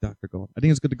 Doctor Gold. I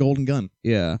think it's good. The Golden Gun,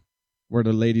 Yeah. where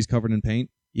the lady's covered in paint.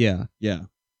 Yeah. Yeah,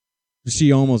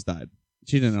 she almost died.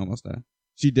 She didn't almost die.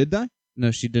 She did die.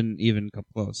 No, she didn't even come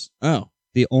close. Oh.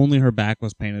 Only her back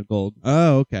was painted gold.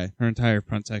 Oh, okay. Her entire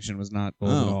front section was not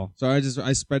gold at all. So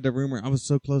I spread the rumor. I was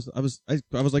so close. I was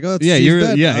like, oh, Yeah, she's you're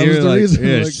dead. yeah, That you're was the like, reason.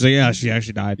 yeah, Like, she's like, yeah, she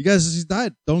actually died. you guys, she's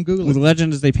died. Don't Google The it.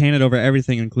 legend is they painted over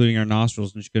everything, including her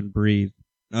nostrils, and she couldn't breathe.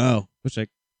 Oh, Which like,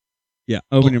 yeah.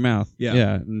 open your mouth,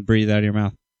 Yeah. and breathe out of your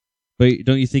mouth. But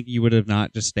don't you think you would have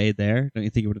not just stayed there? Don't you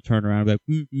think you would have turned around and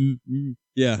be like,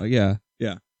 Yeah. Like, yeah,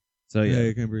 Yeah. So yeah,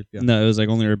 you can breathe. Yeah. no, it was like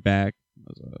only her back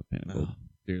was painted gold. Oh,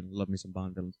 dude, love me some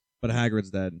Bond villains. But Hagrid's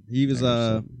dead. He was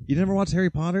Hagrid's You never watched Harry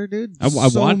Potter, dude?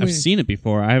 I've seen it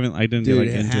before. I didn't Dude, get like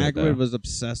into it. Hagrid though. was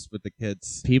obsessed with the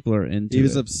kids. People are into He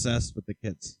was it. obsessed with the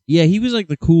kids. Yeah, he was like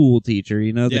the cool teacher,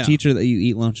 the Yeah. teacher that you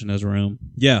eat lunch in his room.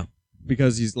 Yeah.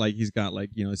 Because he's got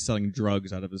he's selling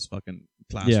drugs out of his fucking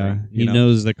classroom. Yeah, you he know?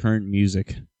 knows the current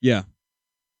music. Yeah.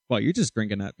 Well, you're just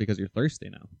drinking that because you're thirsty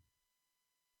now.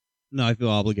 No, I feel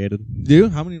obligated. Do you?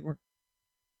 How many more?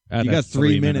 You got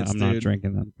 3 minutes, I'm not dude.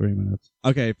 drinking them. 3 minutes.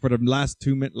 Okay, for the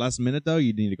last minute though,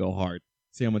 you need to go hard.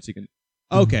 See how much you can.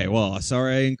 Okay, well,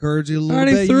 sorry, I encourage you a little I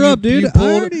already bit. threw You- up, dude. You I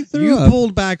pulled, already threw you up.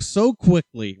 pulled back so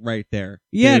quickly right there.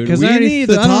 Yeah, Dude, because we I already need I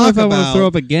to don't know talk if I want to about. throw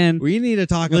up again. We need to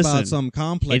talk Listen, about some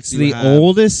complex. It's the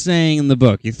oldest saying in the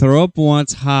book. You throw up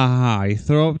once, ha ha. You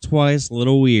throw up twice, a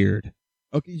little weird.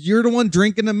 Okay, you're the one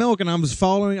drinking the milk, and I was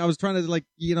following. I was trying to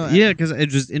Yeah, because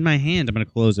it's just in my hand. I'm gonna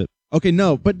close it. Okay,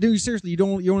 no, but dude, seriously, you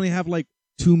only have like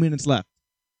 2 minutes left.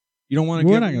 You don't want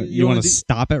to. You want to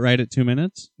stop it right at 2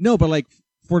 minutes? No, but like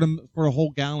for a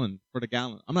whole gallon, for the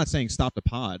gallon. I'm not saying stop the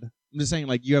pod. I'm just saying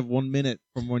like you have 1 minute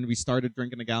from when we started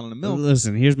drinking a gallon of milk.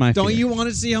 Listen, here's my Don't fear. you want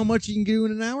to see how much you can do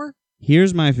in an hour?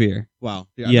 Here's my fear. Wow.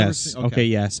 Dude, I've never Yes. seen- Okay.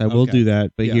 Yes, I will Okay. do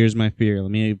that. But Yeah. here's my fear.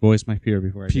 Let me voice my fear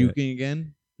before I do it. Puking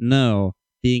again? No,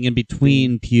 being in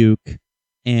between puke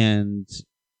and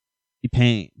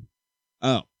pain.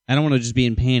 Oh, I don't want to just be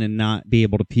in pain and not be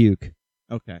able to puke.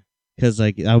 okay. Because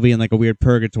like I'll be in like a weird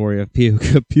purgatory of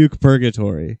puke, a puke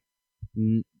purgatory.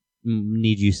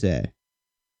 Need you say?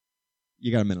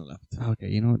 You got a minute left. Okay,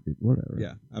 you know what, dude, whatever.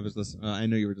 Yeah, I was listening. I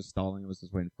knew you were just stalling. I was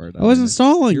just waiting for it. I wasn't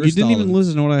stalling. You You were didn't even stalling.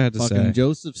 listen to what I had to Fucking say.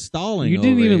 Joseph stalling. You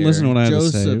didn't over even here. listen to what I had to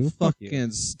say. Joseph Fuck you.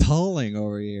 fucking stalling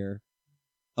over here.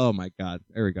 Oh my god.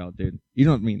 There we go, dude. You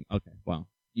don't mean okay. Wow.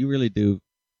 You really do.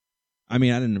 I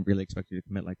mean, I didn't really expect you to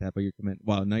commit like that, but you commit.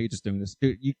 Wow, now you're just doing this,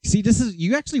 dude.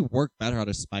 You actually work better out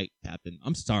of spite, Captain.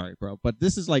 I'm sorry, bro, but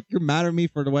this is like you're mad at me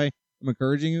for the way I'm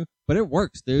encouraging you, but it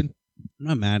works, dude. I'm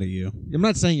not mad at you. I'm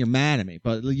not saying you're mad at me,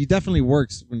 but you definitely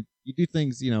works when you do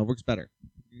things. It works better.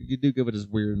 You do give it as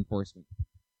weird enforcement.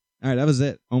 All right, that was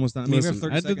it. Almost done. I mean, we have Listen,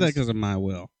 30 I did that seconds. because of my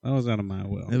will. That was out of my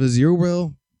will. It was your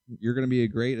will. You're going to be a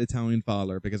great Italian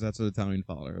father because that's what Italian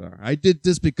fathers are. I did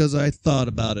this because I thought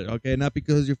about it, okay? Not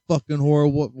because your fucking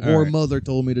whore right. mother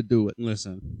told me to do it.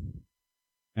 Listen,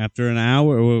 after an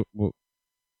hour,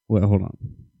 wait, hold on.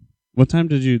 What time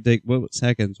did you take? What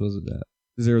seconds was it at?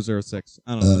 006.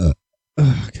 I don't know.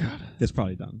 Oh God, It's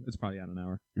probably done. It's probably at an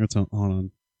hour. hold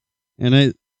on.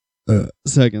 And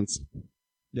seconds.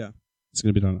 Yeah. It's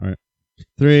gonna be done. All right.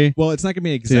 3. Well, it's not going to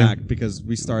be exact because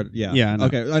we started. Yeah. Yeah, I know.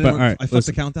 Okay. But, all right, I fucked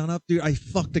the countdown up, dude. I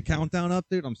fucked the countdown up,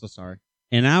 dude. I'm so sorry.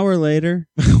 An hour later.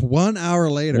 1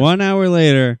 hour later. 1 hour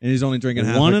later. And he's only drinking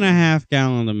half. 1.5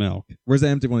 gallon of milk. Where's the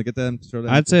empty one? Get that.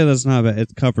 I'd say that's not bad.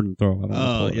 It's covered in throw.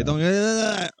 Oh, you don't.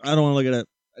 I don't want to look at it.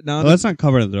 Now, That's not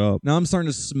covered in throw. now I'm starting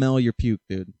to smell your puke,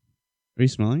 dude. Are you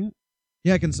smelling it?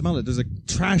 Yeah, I can smell it. There's a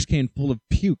trash can full of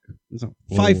puke. It's not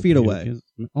 5 feet full. away.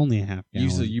 It's only a half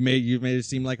gallon. You made it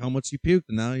seem like how much you puked,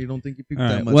 and now you don't think you puked All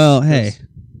that right. much. Well, hey.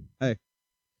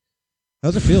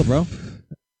 How's it feel, bro?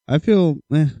 I feel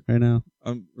right now.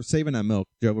 We're saving that milk.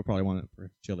 Joe will probably want it for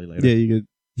chili later. Yeah, you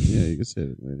could say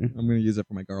it later. I'm gonna use it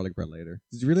for my garlic bread later.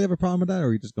 Did you really have a problem with that, or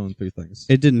are you just going through things?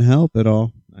 It didn't help at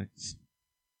all. Nice.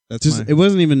 That's It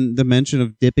wasn't even the mention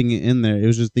of dipping it in there. It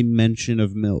was just the mention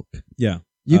of milk. Yeah.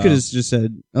 You could have just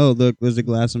said, "Oh, look, there's a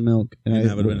glass of milk."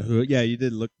 And Yeah, you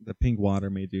did look. The pink water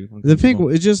made you. the pink.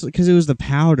 It's just because it was the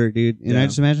powder, dude. And Yeah. I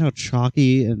just imagine how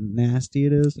chalky and nasty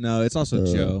it is. No, it's also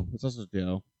Joe. It's also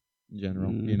Joe in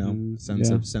general.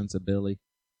 Sensibility.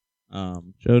 Joe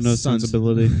knows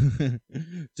sensibility.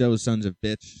 Joe's sons of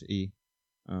bitch.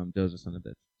 Joe's a son of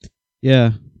bitch.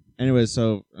 Yeah. Anyway,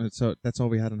 so that's all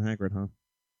we had on Hagrid, huh?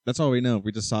 That's all we know.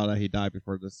 We just saw that he died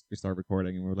before we started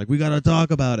recording, and we were like, we gotta talk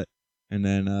about it. And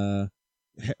then, I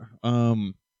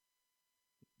don't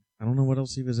know what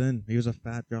else he was in. He was a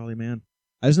fat, jolly man.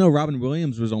 I just know Robin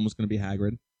Williams was almost going to be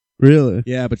Hagrid. Really?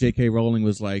 Yeah, but J.K. Rowling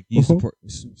was like, you support.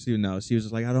 She was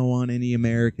just like, I don't want any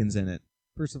Americans in it.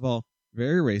 First of all,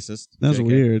 very racist. That's JK.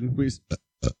 weird.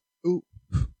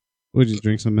 Would you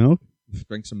drink some milk?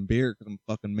 Drink some beer because I'm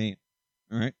a fucking man.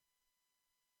 All right?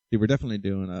 Dude, we're definitely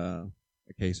doing a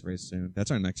case race soon.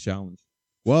 That's our next challenge.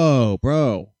 Whoa,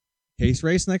 bro. Case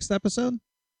race next episode?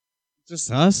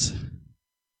 Just us?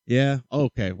 Yeah.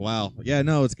 Okay. Wow. Yeah.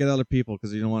 No. Let's get other people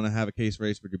because you don't want to have a case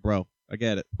race with your bro. I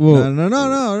get it. Well,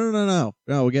 No.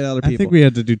 We'll get other people. I think we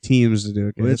had to do teams to do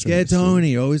it. Let's get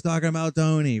Tony. Always talking about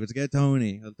Tony. Let's get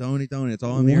Tony. Tony. That's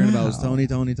all I'm hearing about is Tony.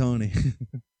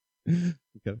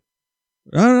 Okay.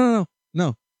 No.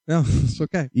 It's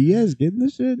okay. You guys getting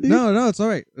this shit, dude? No. It's all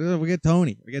right. We get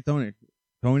Tony.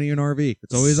 Tony and RV.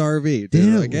 It's always RV. Dude,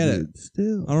 Still, I get it.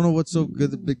 Still. I don't know what's so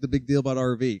good. The big deal about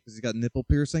RV because he's got nipple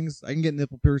piercings. I can get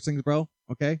nipple piercings, bro.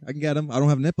 Okay, I can get them. I don't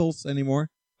have nipples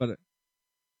anymore. But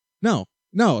no.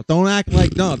 Don't act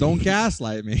like Don't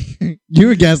gaslight me. You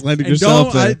were gaslighting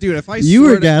yourself. Dude. If you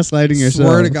were gaslighting yourself.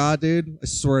 Swear to God, dude. I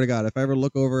swear to God, if I ever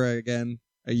look over again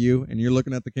at you and you're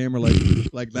looking at the camera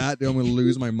like that, dude, I'm gonna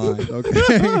lose my mind. Okay.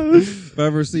 If I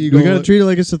ever see you we gotta treat it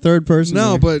like it's the third person.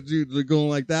 No, here. but dude, going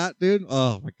like that, dude.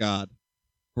 Oh my God,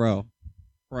 bro.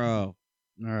 All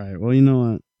right. Well, you know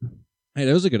what? Hey,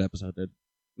 that was a good episode, dude.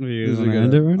 Are you gonna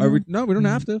end it right now? No, we don't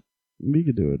have to. We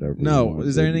could do it. No.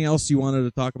 Is there anything else you wanted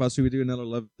to talk about? Should we do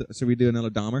another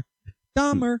Dahmer?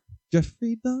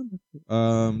 Jeffrey Dahmer.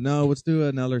 No. Let's do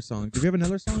another song. Do we have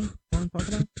another song you want to talk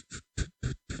about?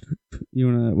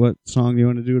 What song do you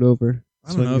want to do it over?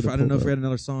 I don't know if we had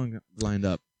another song lined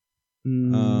up.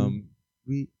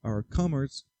 We are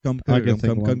comers. Come. I got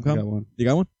one. You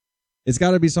got one? It's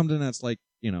got to be something that's like,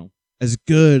 as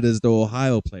good as the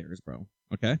Ohio players, bro.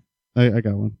 Okay? I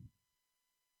got one.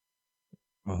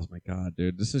 Oh my God,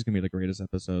 dude. This is going to be the greatest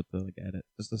episode to edit.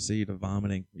 Just to see the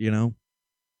vomiting,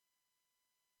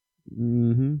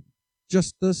 Mm-hmm.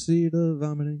 Just to see the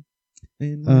vomiting.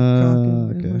 Okay, hold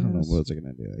on. What was I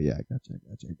going to do? Yeah, I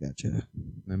gotcha.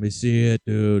 Let me see it,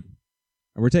 dude.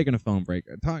 We're taking a phone break.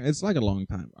 It's like a long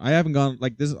time. I haven't gone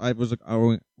like this. I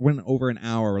went over an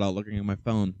hour without looking at my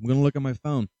phone. I'm going to look at my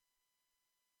phone.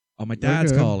 Oh, my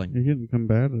dad's calling. You're getting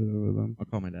combative with them. I'll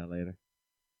call my dad later.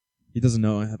 He doesn't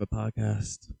know I have a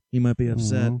podcast. He might be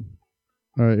upset. All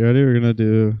right, you ready? We're going to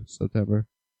do September.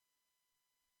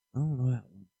 I don't know that one.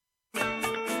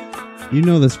 You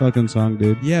know this fucking song,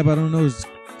 dude. Yeah, but I don't know as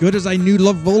good as I knew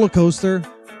Love Roller Coaster.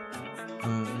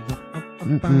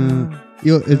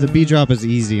 The beat drop is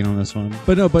easy on this one.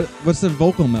 But what's the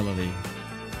vocal melody?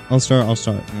 I'll start.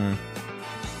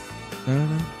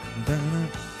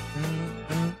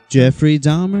 Jeffrey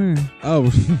Dahmer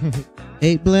Oh,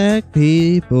 ate black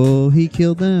people. He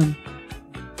killed them.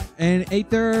 and ate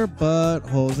their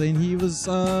buttholes, and he was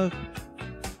I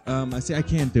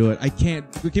can't do it. I can't.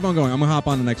 We keep on going. I'm gonna hop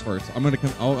on the next verse. I'm gonna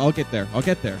come. I'll get there. I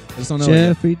just don't know.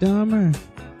 Jeffrey Dahmer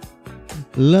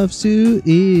loves to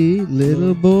eat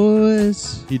little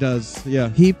boys. He does. Yeah.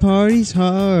 He parties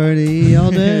hardy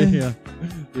all day. Yeah.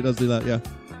 He does do that. Yeah.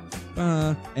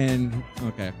 And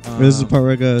okay. This is the part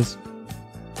where it goes.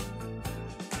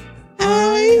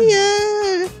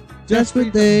 That's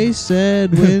what they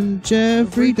said when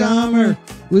Jeffrey Dahmer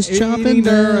was chopping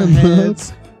their their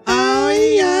heads.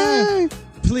 heads.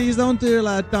 Please don't do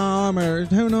that, Dahmer.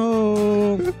 Who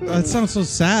knows? That sounds so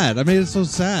sad. I made it so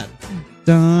sad.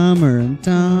 Dahmer and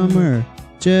Dahmer.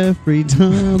 Jeffrey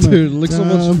Dahmer. Dude, it looks so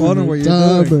much fun at what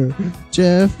you're doing.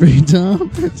 Jeffrey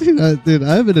Dahmer. Dude,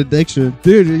 I have an addiction.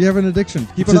 Dude, you have an addiction.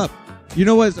 Keep it up. You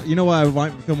know what? You know what I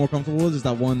might feel more comfortable with is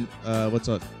that one. What's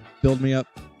up? Build Me Up.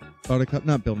 Buttercup.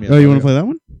 Not Build Me Up. Oh, you want to play that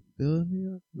one? Build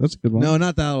Me Up. That's a good one. No,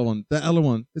 not that other one. The other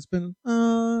one. It's been.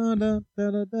 I gotta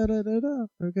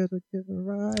get it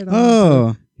right.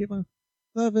 Oh. Keep on.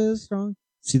 Love is strong.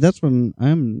 See, that's when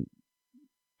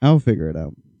I'll figure it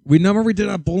out. We did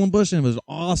our Bull and Bush and it was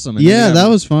awesome. And Yeah, that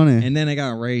was funny. And then it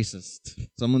got racist.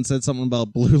 Someone said something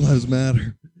about Blue Lives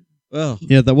Matter. Well,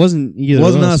 Yeah, that wasn't either. it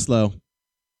wasn't of us though.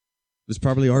 It was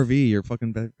probably RV, your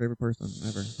fucking favorite person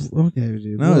ever. Okay,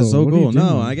 dude. No, it's so what are you cool. No,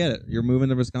 doing? I get it. You're moving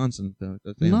to Wisconsin. I'm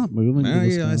not moving. to I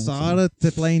Wisconsin. saw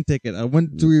the plane ticket. I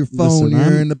went through your phone. Listen, You're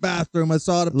I'm- in the bathroom. I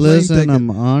saw the plane Listen, ticket. I'm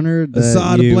honored I that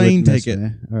saw the you plane witnessed ticket. me.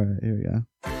 All right, here we go.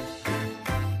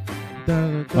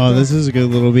 Oh, this is a good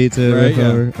little beat to Right, riff yeah.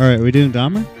 over. All right, we doing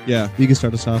Dahmer? Yeah. You can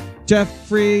start us off.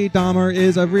 Jeffrey Dahmer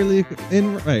is a really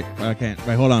wait. I can't.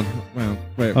 Wait, hold on.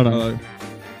 Wait. Hold on.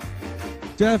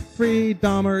 Jeffrey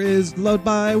Dahmer is loved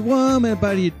by women,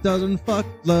 but he doesn't fuck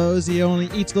lows. He only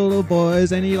eats little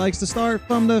boys, and he likes to start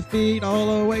from the feet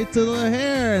all the way to the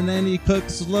hair, and then he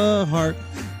cooks the heart.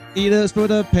 Eat us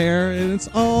with a pear, and it's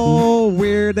all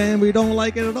weird, and we don't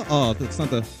like it at all. Oh, that's not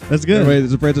the. That's good. Wait,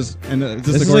 there's a bridge, and it's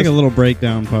This just is the like a chorus. little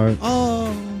breakdown part.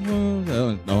 What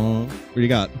do you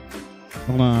got?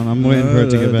 Hold on, I'm waiting for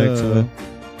it to get back to it.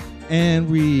 And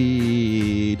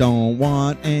we don't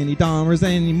want any Dahmers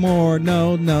anymore.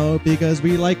 No, because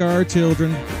we like our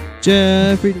children.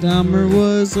 Jeffrey Dahmer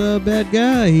was a bad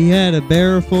guy. He had a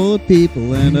barrel full of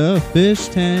people and a fish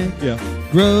tank. Yeah.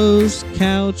 Gross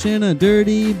couch and a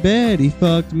dirty bed. He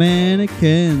fucked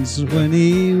mannequins when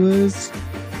he was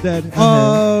dead.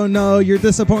 Oh no, you're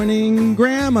disappointing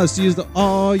grandma's used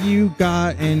all you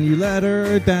got and you let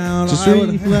her down. Just I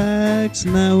would- relax.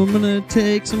 Now I'm gonna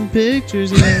take some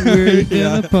pictures. Yeah, we're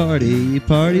gonna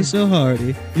party so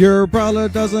hardy. Your brother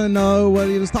doesn't know what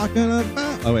he was talking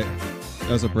about. Oh wait,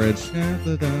 that was a bridge.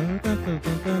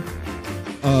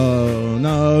 Oh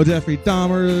no, Jeffrey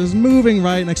Dahmer is moving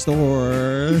right next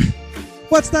door.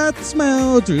 What's that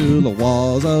smell through the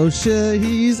walls? Oh shit,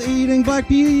 he's eating black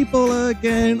people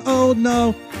again. Oh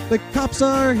no, the cops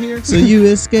are here. So you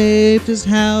escaped his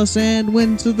house and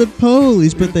went to the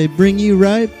police, but they bring you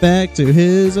right back to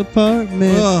his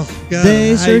apartment. Oh, God,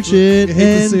 They search it I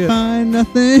hate to see and it. find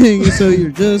nothing. So you're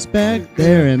just back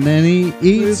there, and then he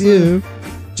eats you.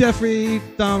 Jeffrey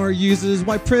Dahmer uses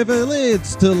white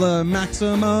privilege to the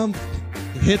maximum.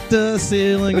 Hit the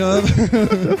ceiling of.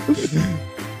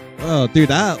 Oh, dude,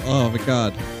 oh my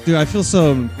God. Dude, I feel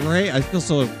so great. I feel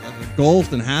so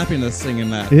engulfed in happiness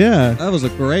singing that. Yeah. That was a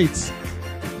great.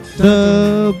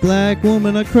 The black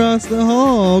woman across the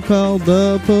hall called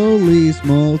the police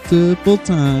multiple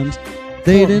times.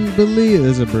 They didn't believe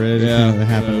there's a bridge. Yeah. That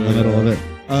happened in the middle of it.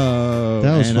 Oh,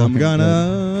 That was and I'm fucking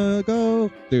gonna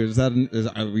go. Dude,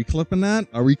 are we clipping that?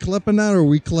 Are we clipping that or are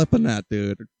we clipping that,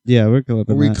 dude? Yeah, we're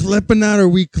clipping Are we that. clipping that or are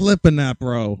we clipping that,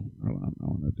 bro? Hold on, I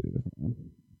want to do this one.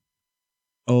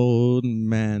 Old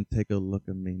man, take a look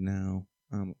at me now.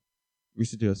 We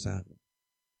should do a sad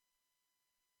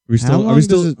one.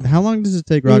 How long does it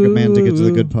take Rocket Man to get to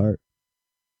the good part?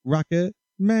 Rocket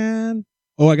Man?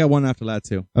 Oh, I got one after that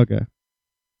too. Okay. I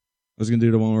was gonna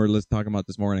do the one we were talking about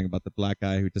this morning about the black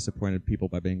guy who disappointed people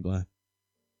by being black.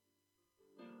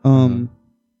 Oh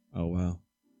wow.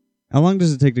 How long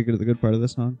does it take to get to the good part of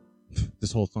this song?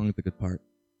 This whole song is the good part.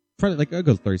 Probably like I'll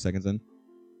go 30 seconds in.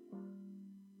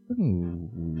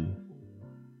 Ooh.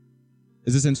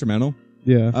 Is this instrumental?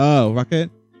 Yeah. Oh, Rocket.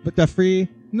 But the free.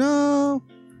 No.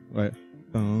 Wait.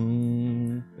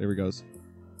 There we goes.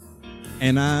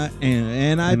 And I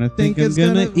think I'm it's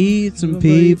gonna eat some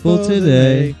people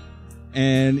today.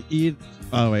 and eat.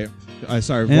 Oh wait,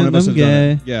 sorry, one And of us I'm has done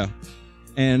it. gay. Yeah,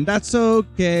 and that's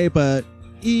okay, but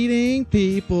eating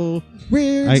people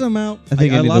weirds them out. I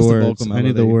think I need lost the the words. vocal I need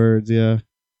the melody. words. Yeah.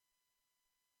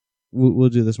 We'll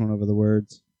do this one over the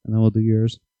words, and then we'll do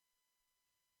yours.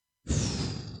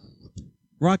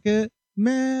 Rocket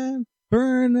Man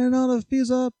burning all the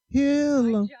fuse up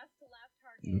hill.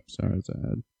 Oops, sorry, it's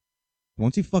ad.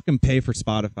 Once you fucking pay for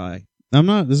Spotify, I'm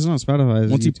not. This is not Spotify.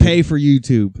 once you pay for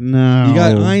YouTube, no, you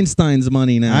got Einstein's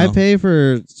money now. I pay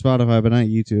for Spotify, but not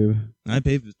YouTube. I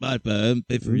pay for Spotify. I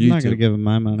pay for I'm YouTube. not gonna give him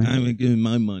my money. I'm gonna give him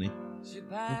my money.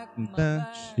 I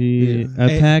Hey.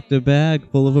 packed a bag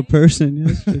full of a person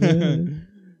yesterday.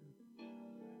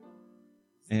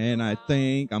 And I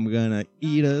think I'm gonna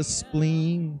eat a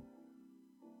spleen.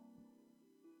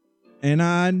 And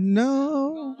I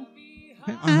know.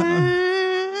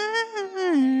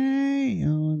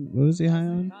 What was he high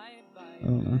on? I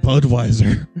don't know.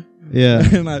 Budweiser. Yeah.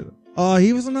 And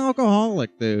he was an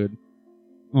alcoholic, dude.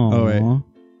 Oh wait.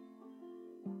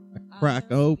 I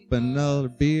crack open another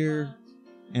beer,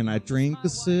 and I drink a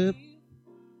sip.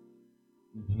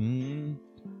 Mm-hmm.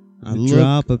 I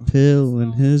drop a pill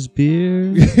in his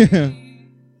beer.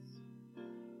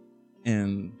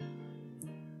 and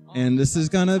this is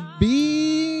gonna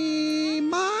be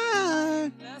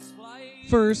my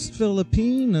first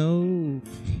Filipino.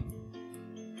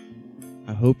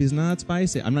 I hope he's not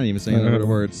spicy. I'm not even saying the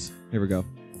words. Here we go.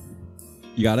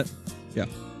 You got it? Yeah.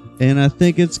 And I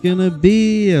think it's gonna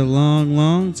be a long,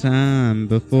 long time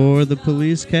before the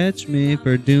police catch me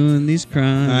for doing these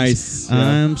crimes. Nice. Yeah.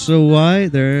 I'm so white,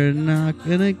 they're not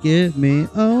gonna get me.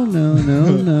 Oh, no,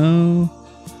 no, no.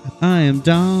 I am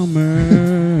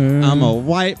Dahmer. I'm a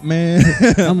white man.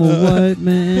 I'm a white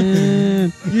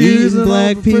man. Using Eating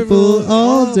black all the people privilege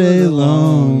all day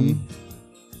long.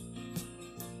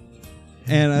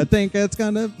 And I think it's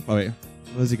gonna... Oh, wait.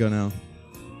 Where does he go now?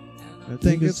 I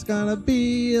think it's gonna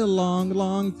be a long,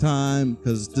 long time,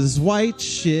 because this white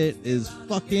shit is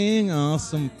fucking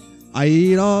awesome. I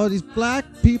eat all these black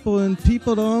people and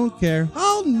people don't care.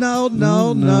 Oh, no,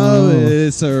 no, no.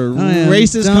 It's a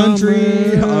racist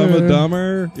country. I'm a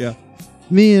dumber. Yeah.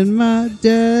 Me and my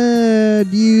dad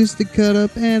used to cut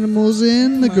up animals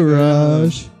in the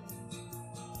garage.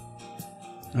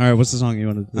 All right, what's the song you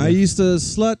wanted to do? I used to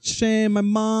slut shame my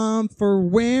mom for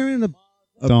wearing a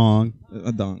Dong.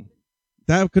 A dong.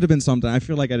 That could have been something. I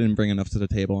feel like I didn't bring enough to the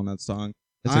table on that song.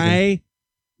 That's okay.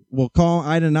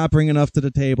 I did not bring enough to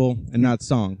the table in that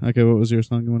song. Okay, what was your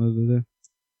song you wanted to do?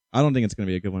 I don't think it's going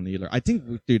to be a good one either. I think,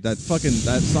 dude, that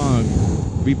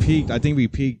song, we peaked. I think we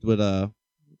peaked with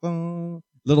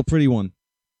Little Pretty One.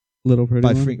 Little Pretty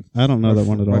By One? I don't know that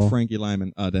one at all. By Frankie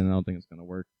Lyman. Then I don't think it's going to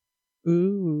work.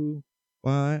 Ooh,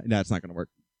 why? That's not going to work.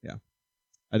 Yeah.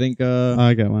 I think,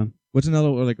 I got one. what's another,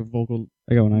 like a vocal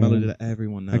I got one. melody that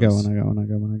everyone knows? I got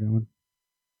one.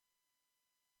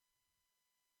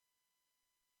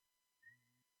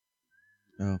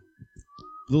 Oh.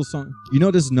 Little song. You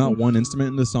know there's not one instrument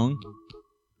in this song?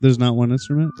 There's not one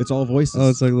instrument? It's all voices. Oh,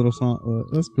 it's like a little song.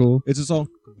 That's cool. It's just all...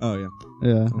 Oh, yeah.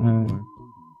 Yeah.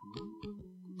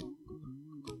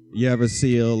 You ever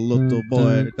see a little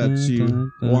boy that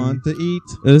you want to eat?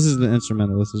 This is the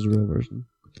instrumental. This is the real version.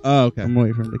 Oh, okay. I'm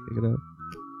waiting for him to kick it out.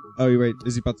 Oh, you wait.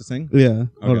 Is he about to sing? Yeah.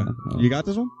 Hold Okay. on. You got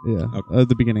this one? Yeah. Okay. At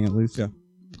the beginning, at least. Yeah.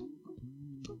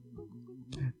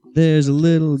 There's a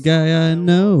little guy I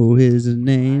know. His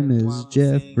name is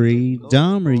Jeffrey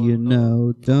Dahmer, you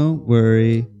know. Don't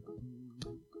worry.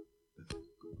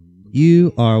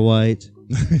 You are white.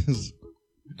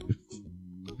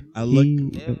 I look...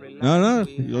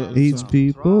 No. Eats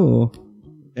people.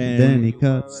 And Then he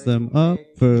cuts them up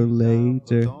for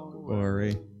later.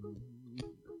 worry.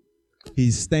 He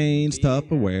stains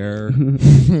Tupperware.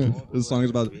 This song is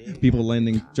about people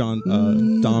lending John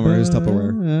Dahmer his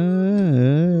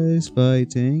Tupperware. He's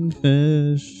fighting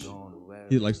fish.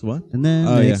 He likes what? And then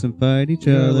makes them fight each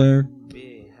other.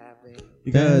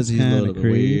 Because That's he's a kinda little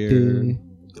creepy. weird.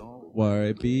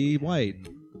 Why be white?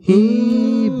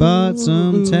 He bought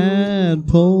some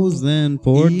tadpoles, then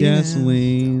poured Yeah.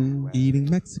 gasoline Eating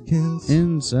Mexicans.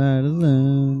 inside of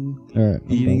them. All right,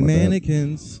 Eating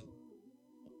mannequins.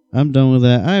 I'm done with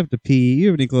that. I have to pee. You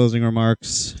have any closing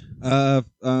remarks?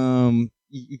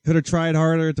 You could have tried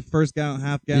harder at the first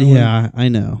half gallon. Yeah, I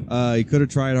know. You could have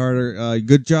tried harder.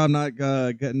 Good job not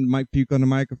getting Mike Puke on the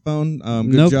microphone. Good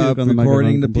No job puke on the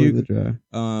recording the microphone, puke. completely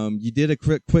dry. You did a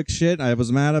quick shit. I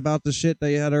was mad about the shit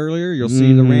that you had earlier. You'll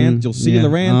see the rant. You'll see the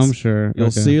rant. I'm sure.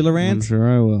 You'll see the rant. I'm sure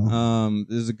I will.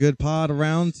 There's a good pod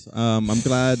around. I'm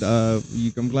glad.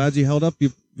 I'm glad you held up. You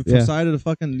decided to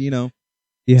fucking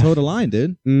toe the line,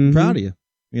 dude. Mhm. Proud of you.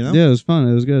 You know. Yeah, it was fun.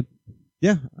 It was good.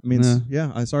 Yeah, I mean,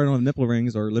 Yeah. I started on nipple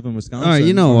rings or live in Wisconsin. All right,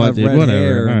 you know so I what, have dude? red Whatever.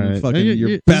 hair All and right. fucking your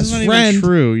This best is not friend. even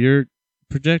true. You're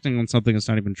projecting on something that's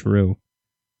not even true.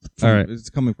 All right. It's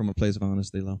coming from a place of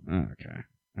honesty, though. Okay.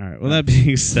 All right. Well, that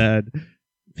being said,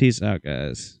 peace out,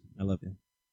 guys. I love you.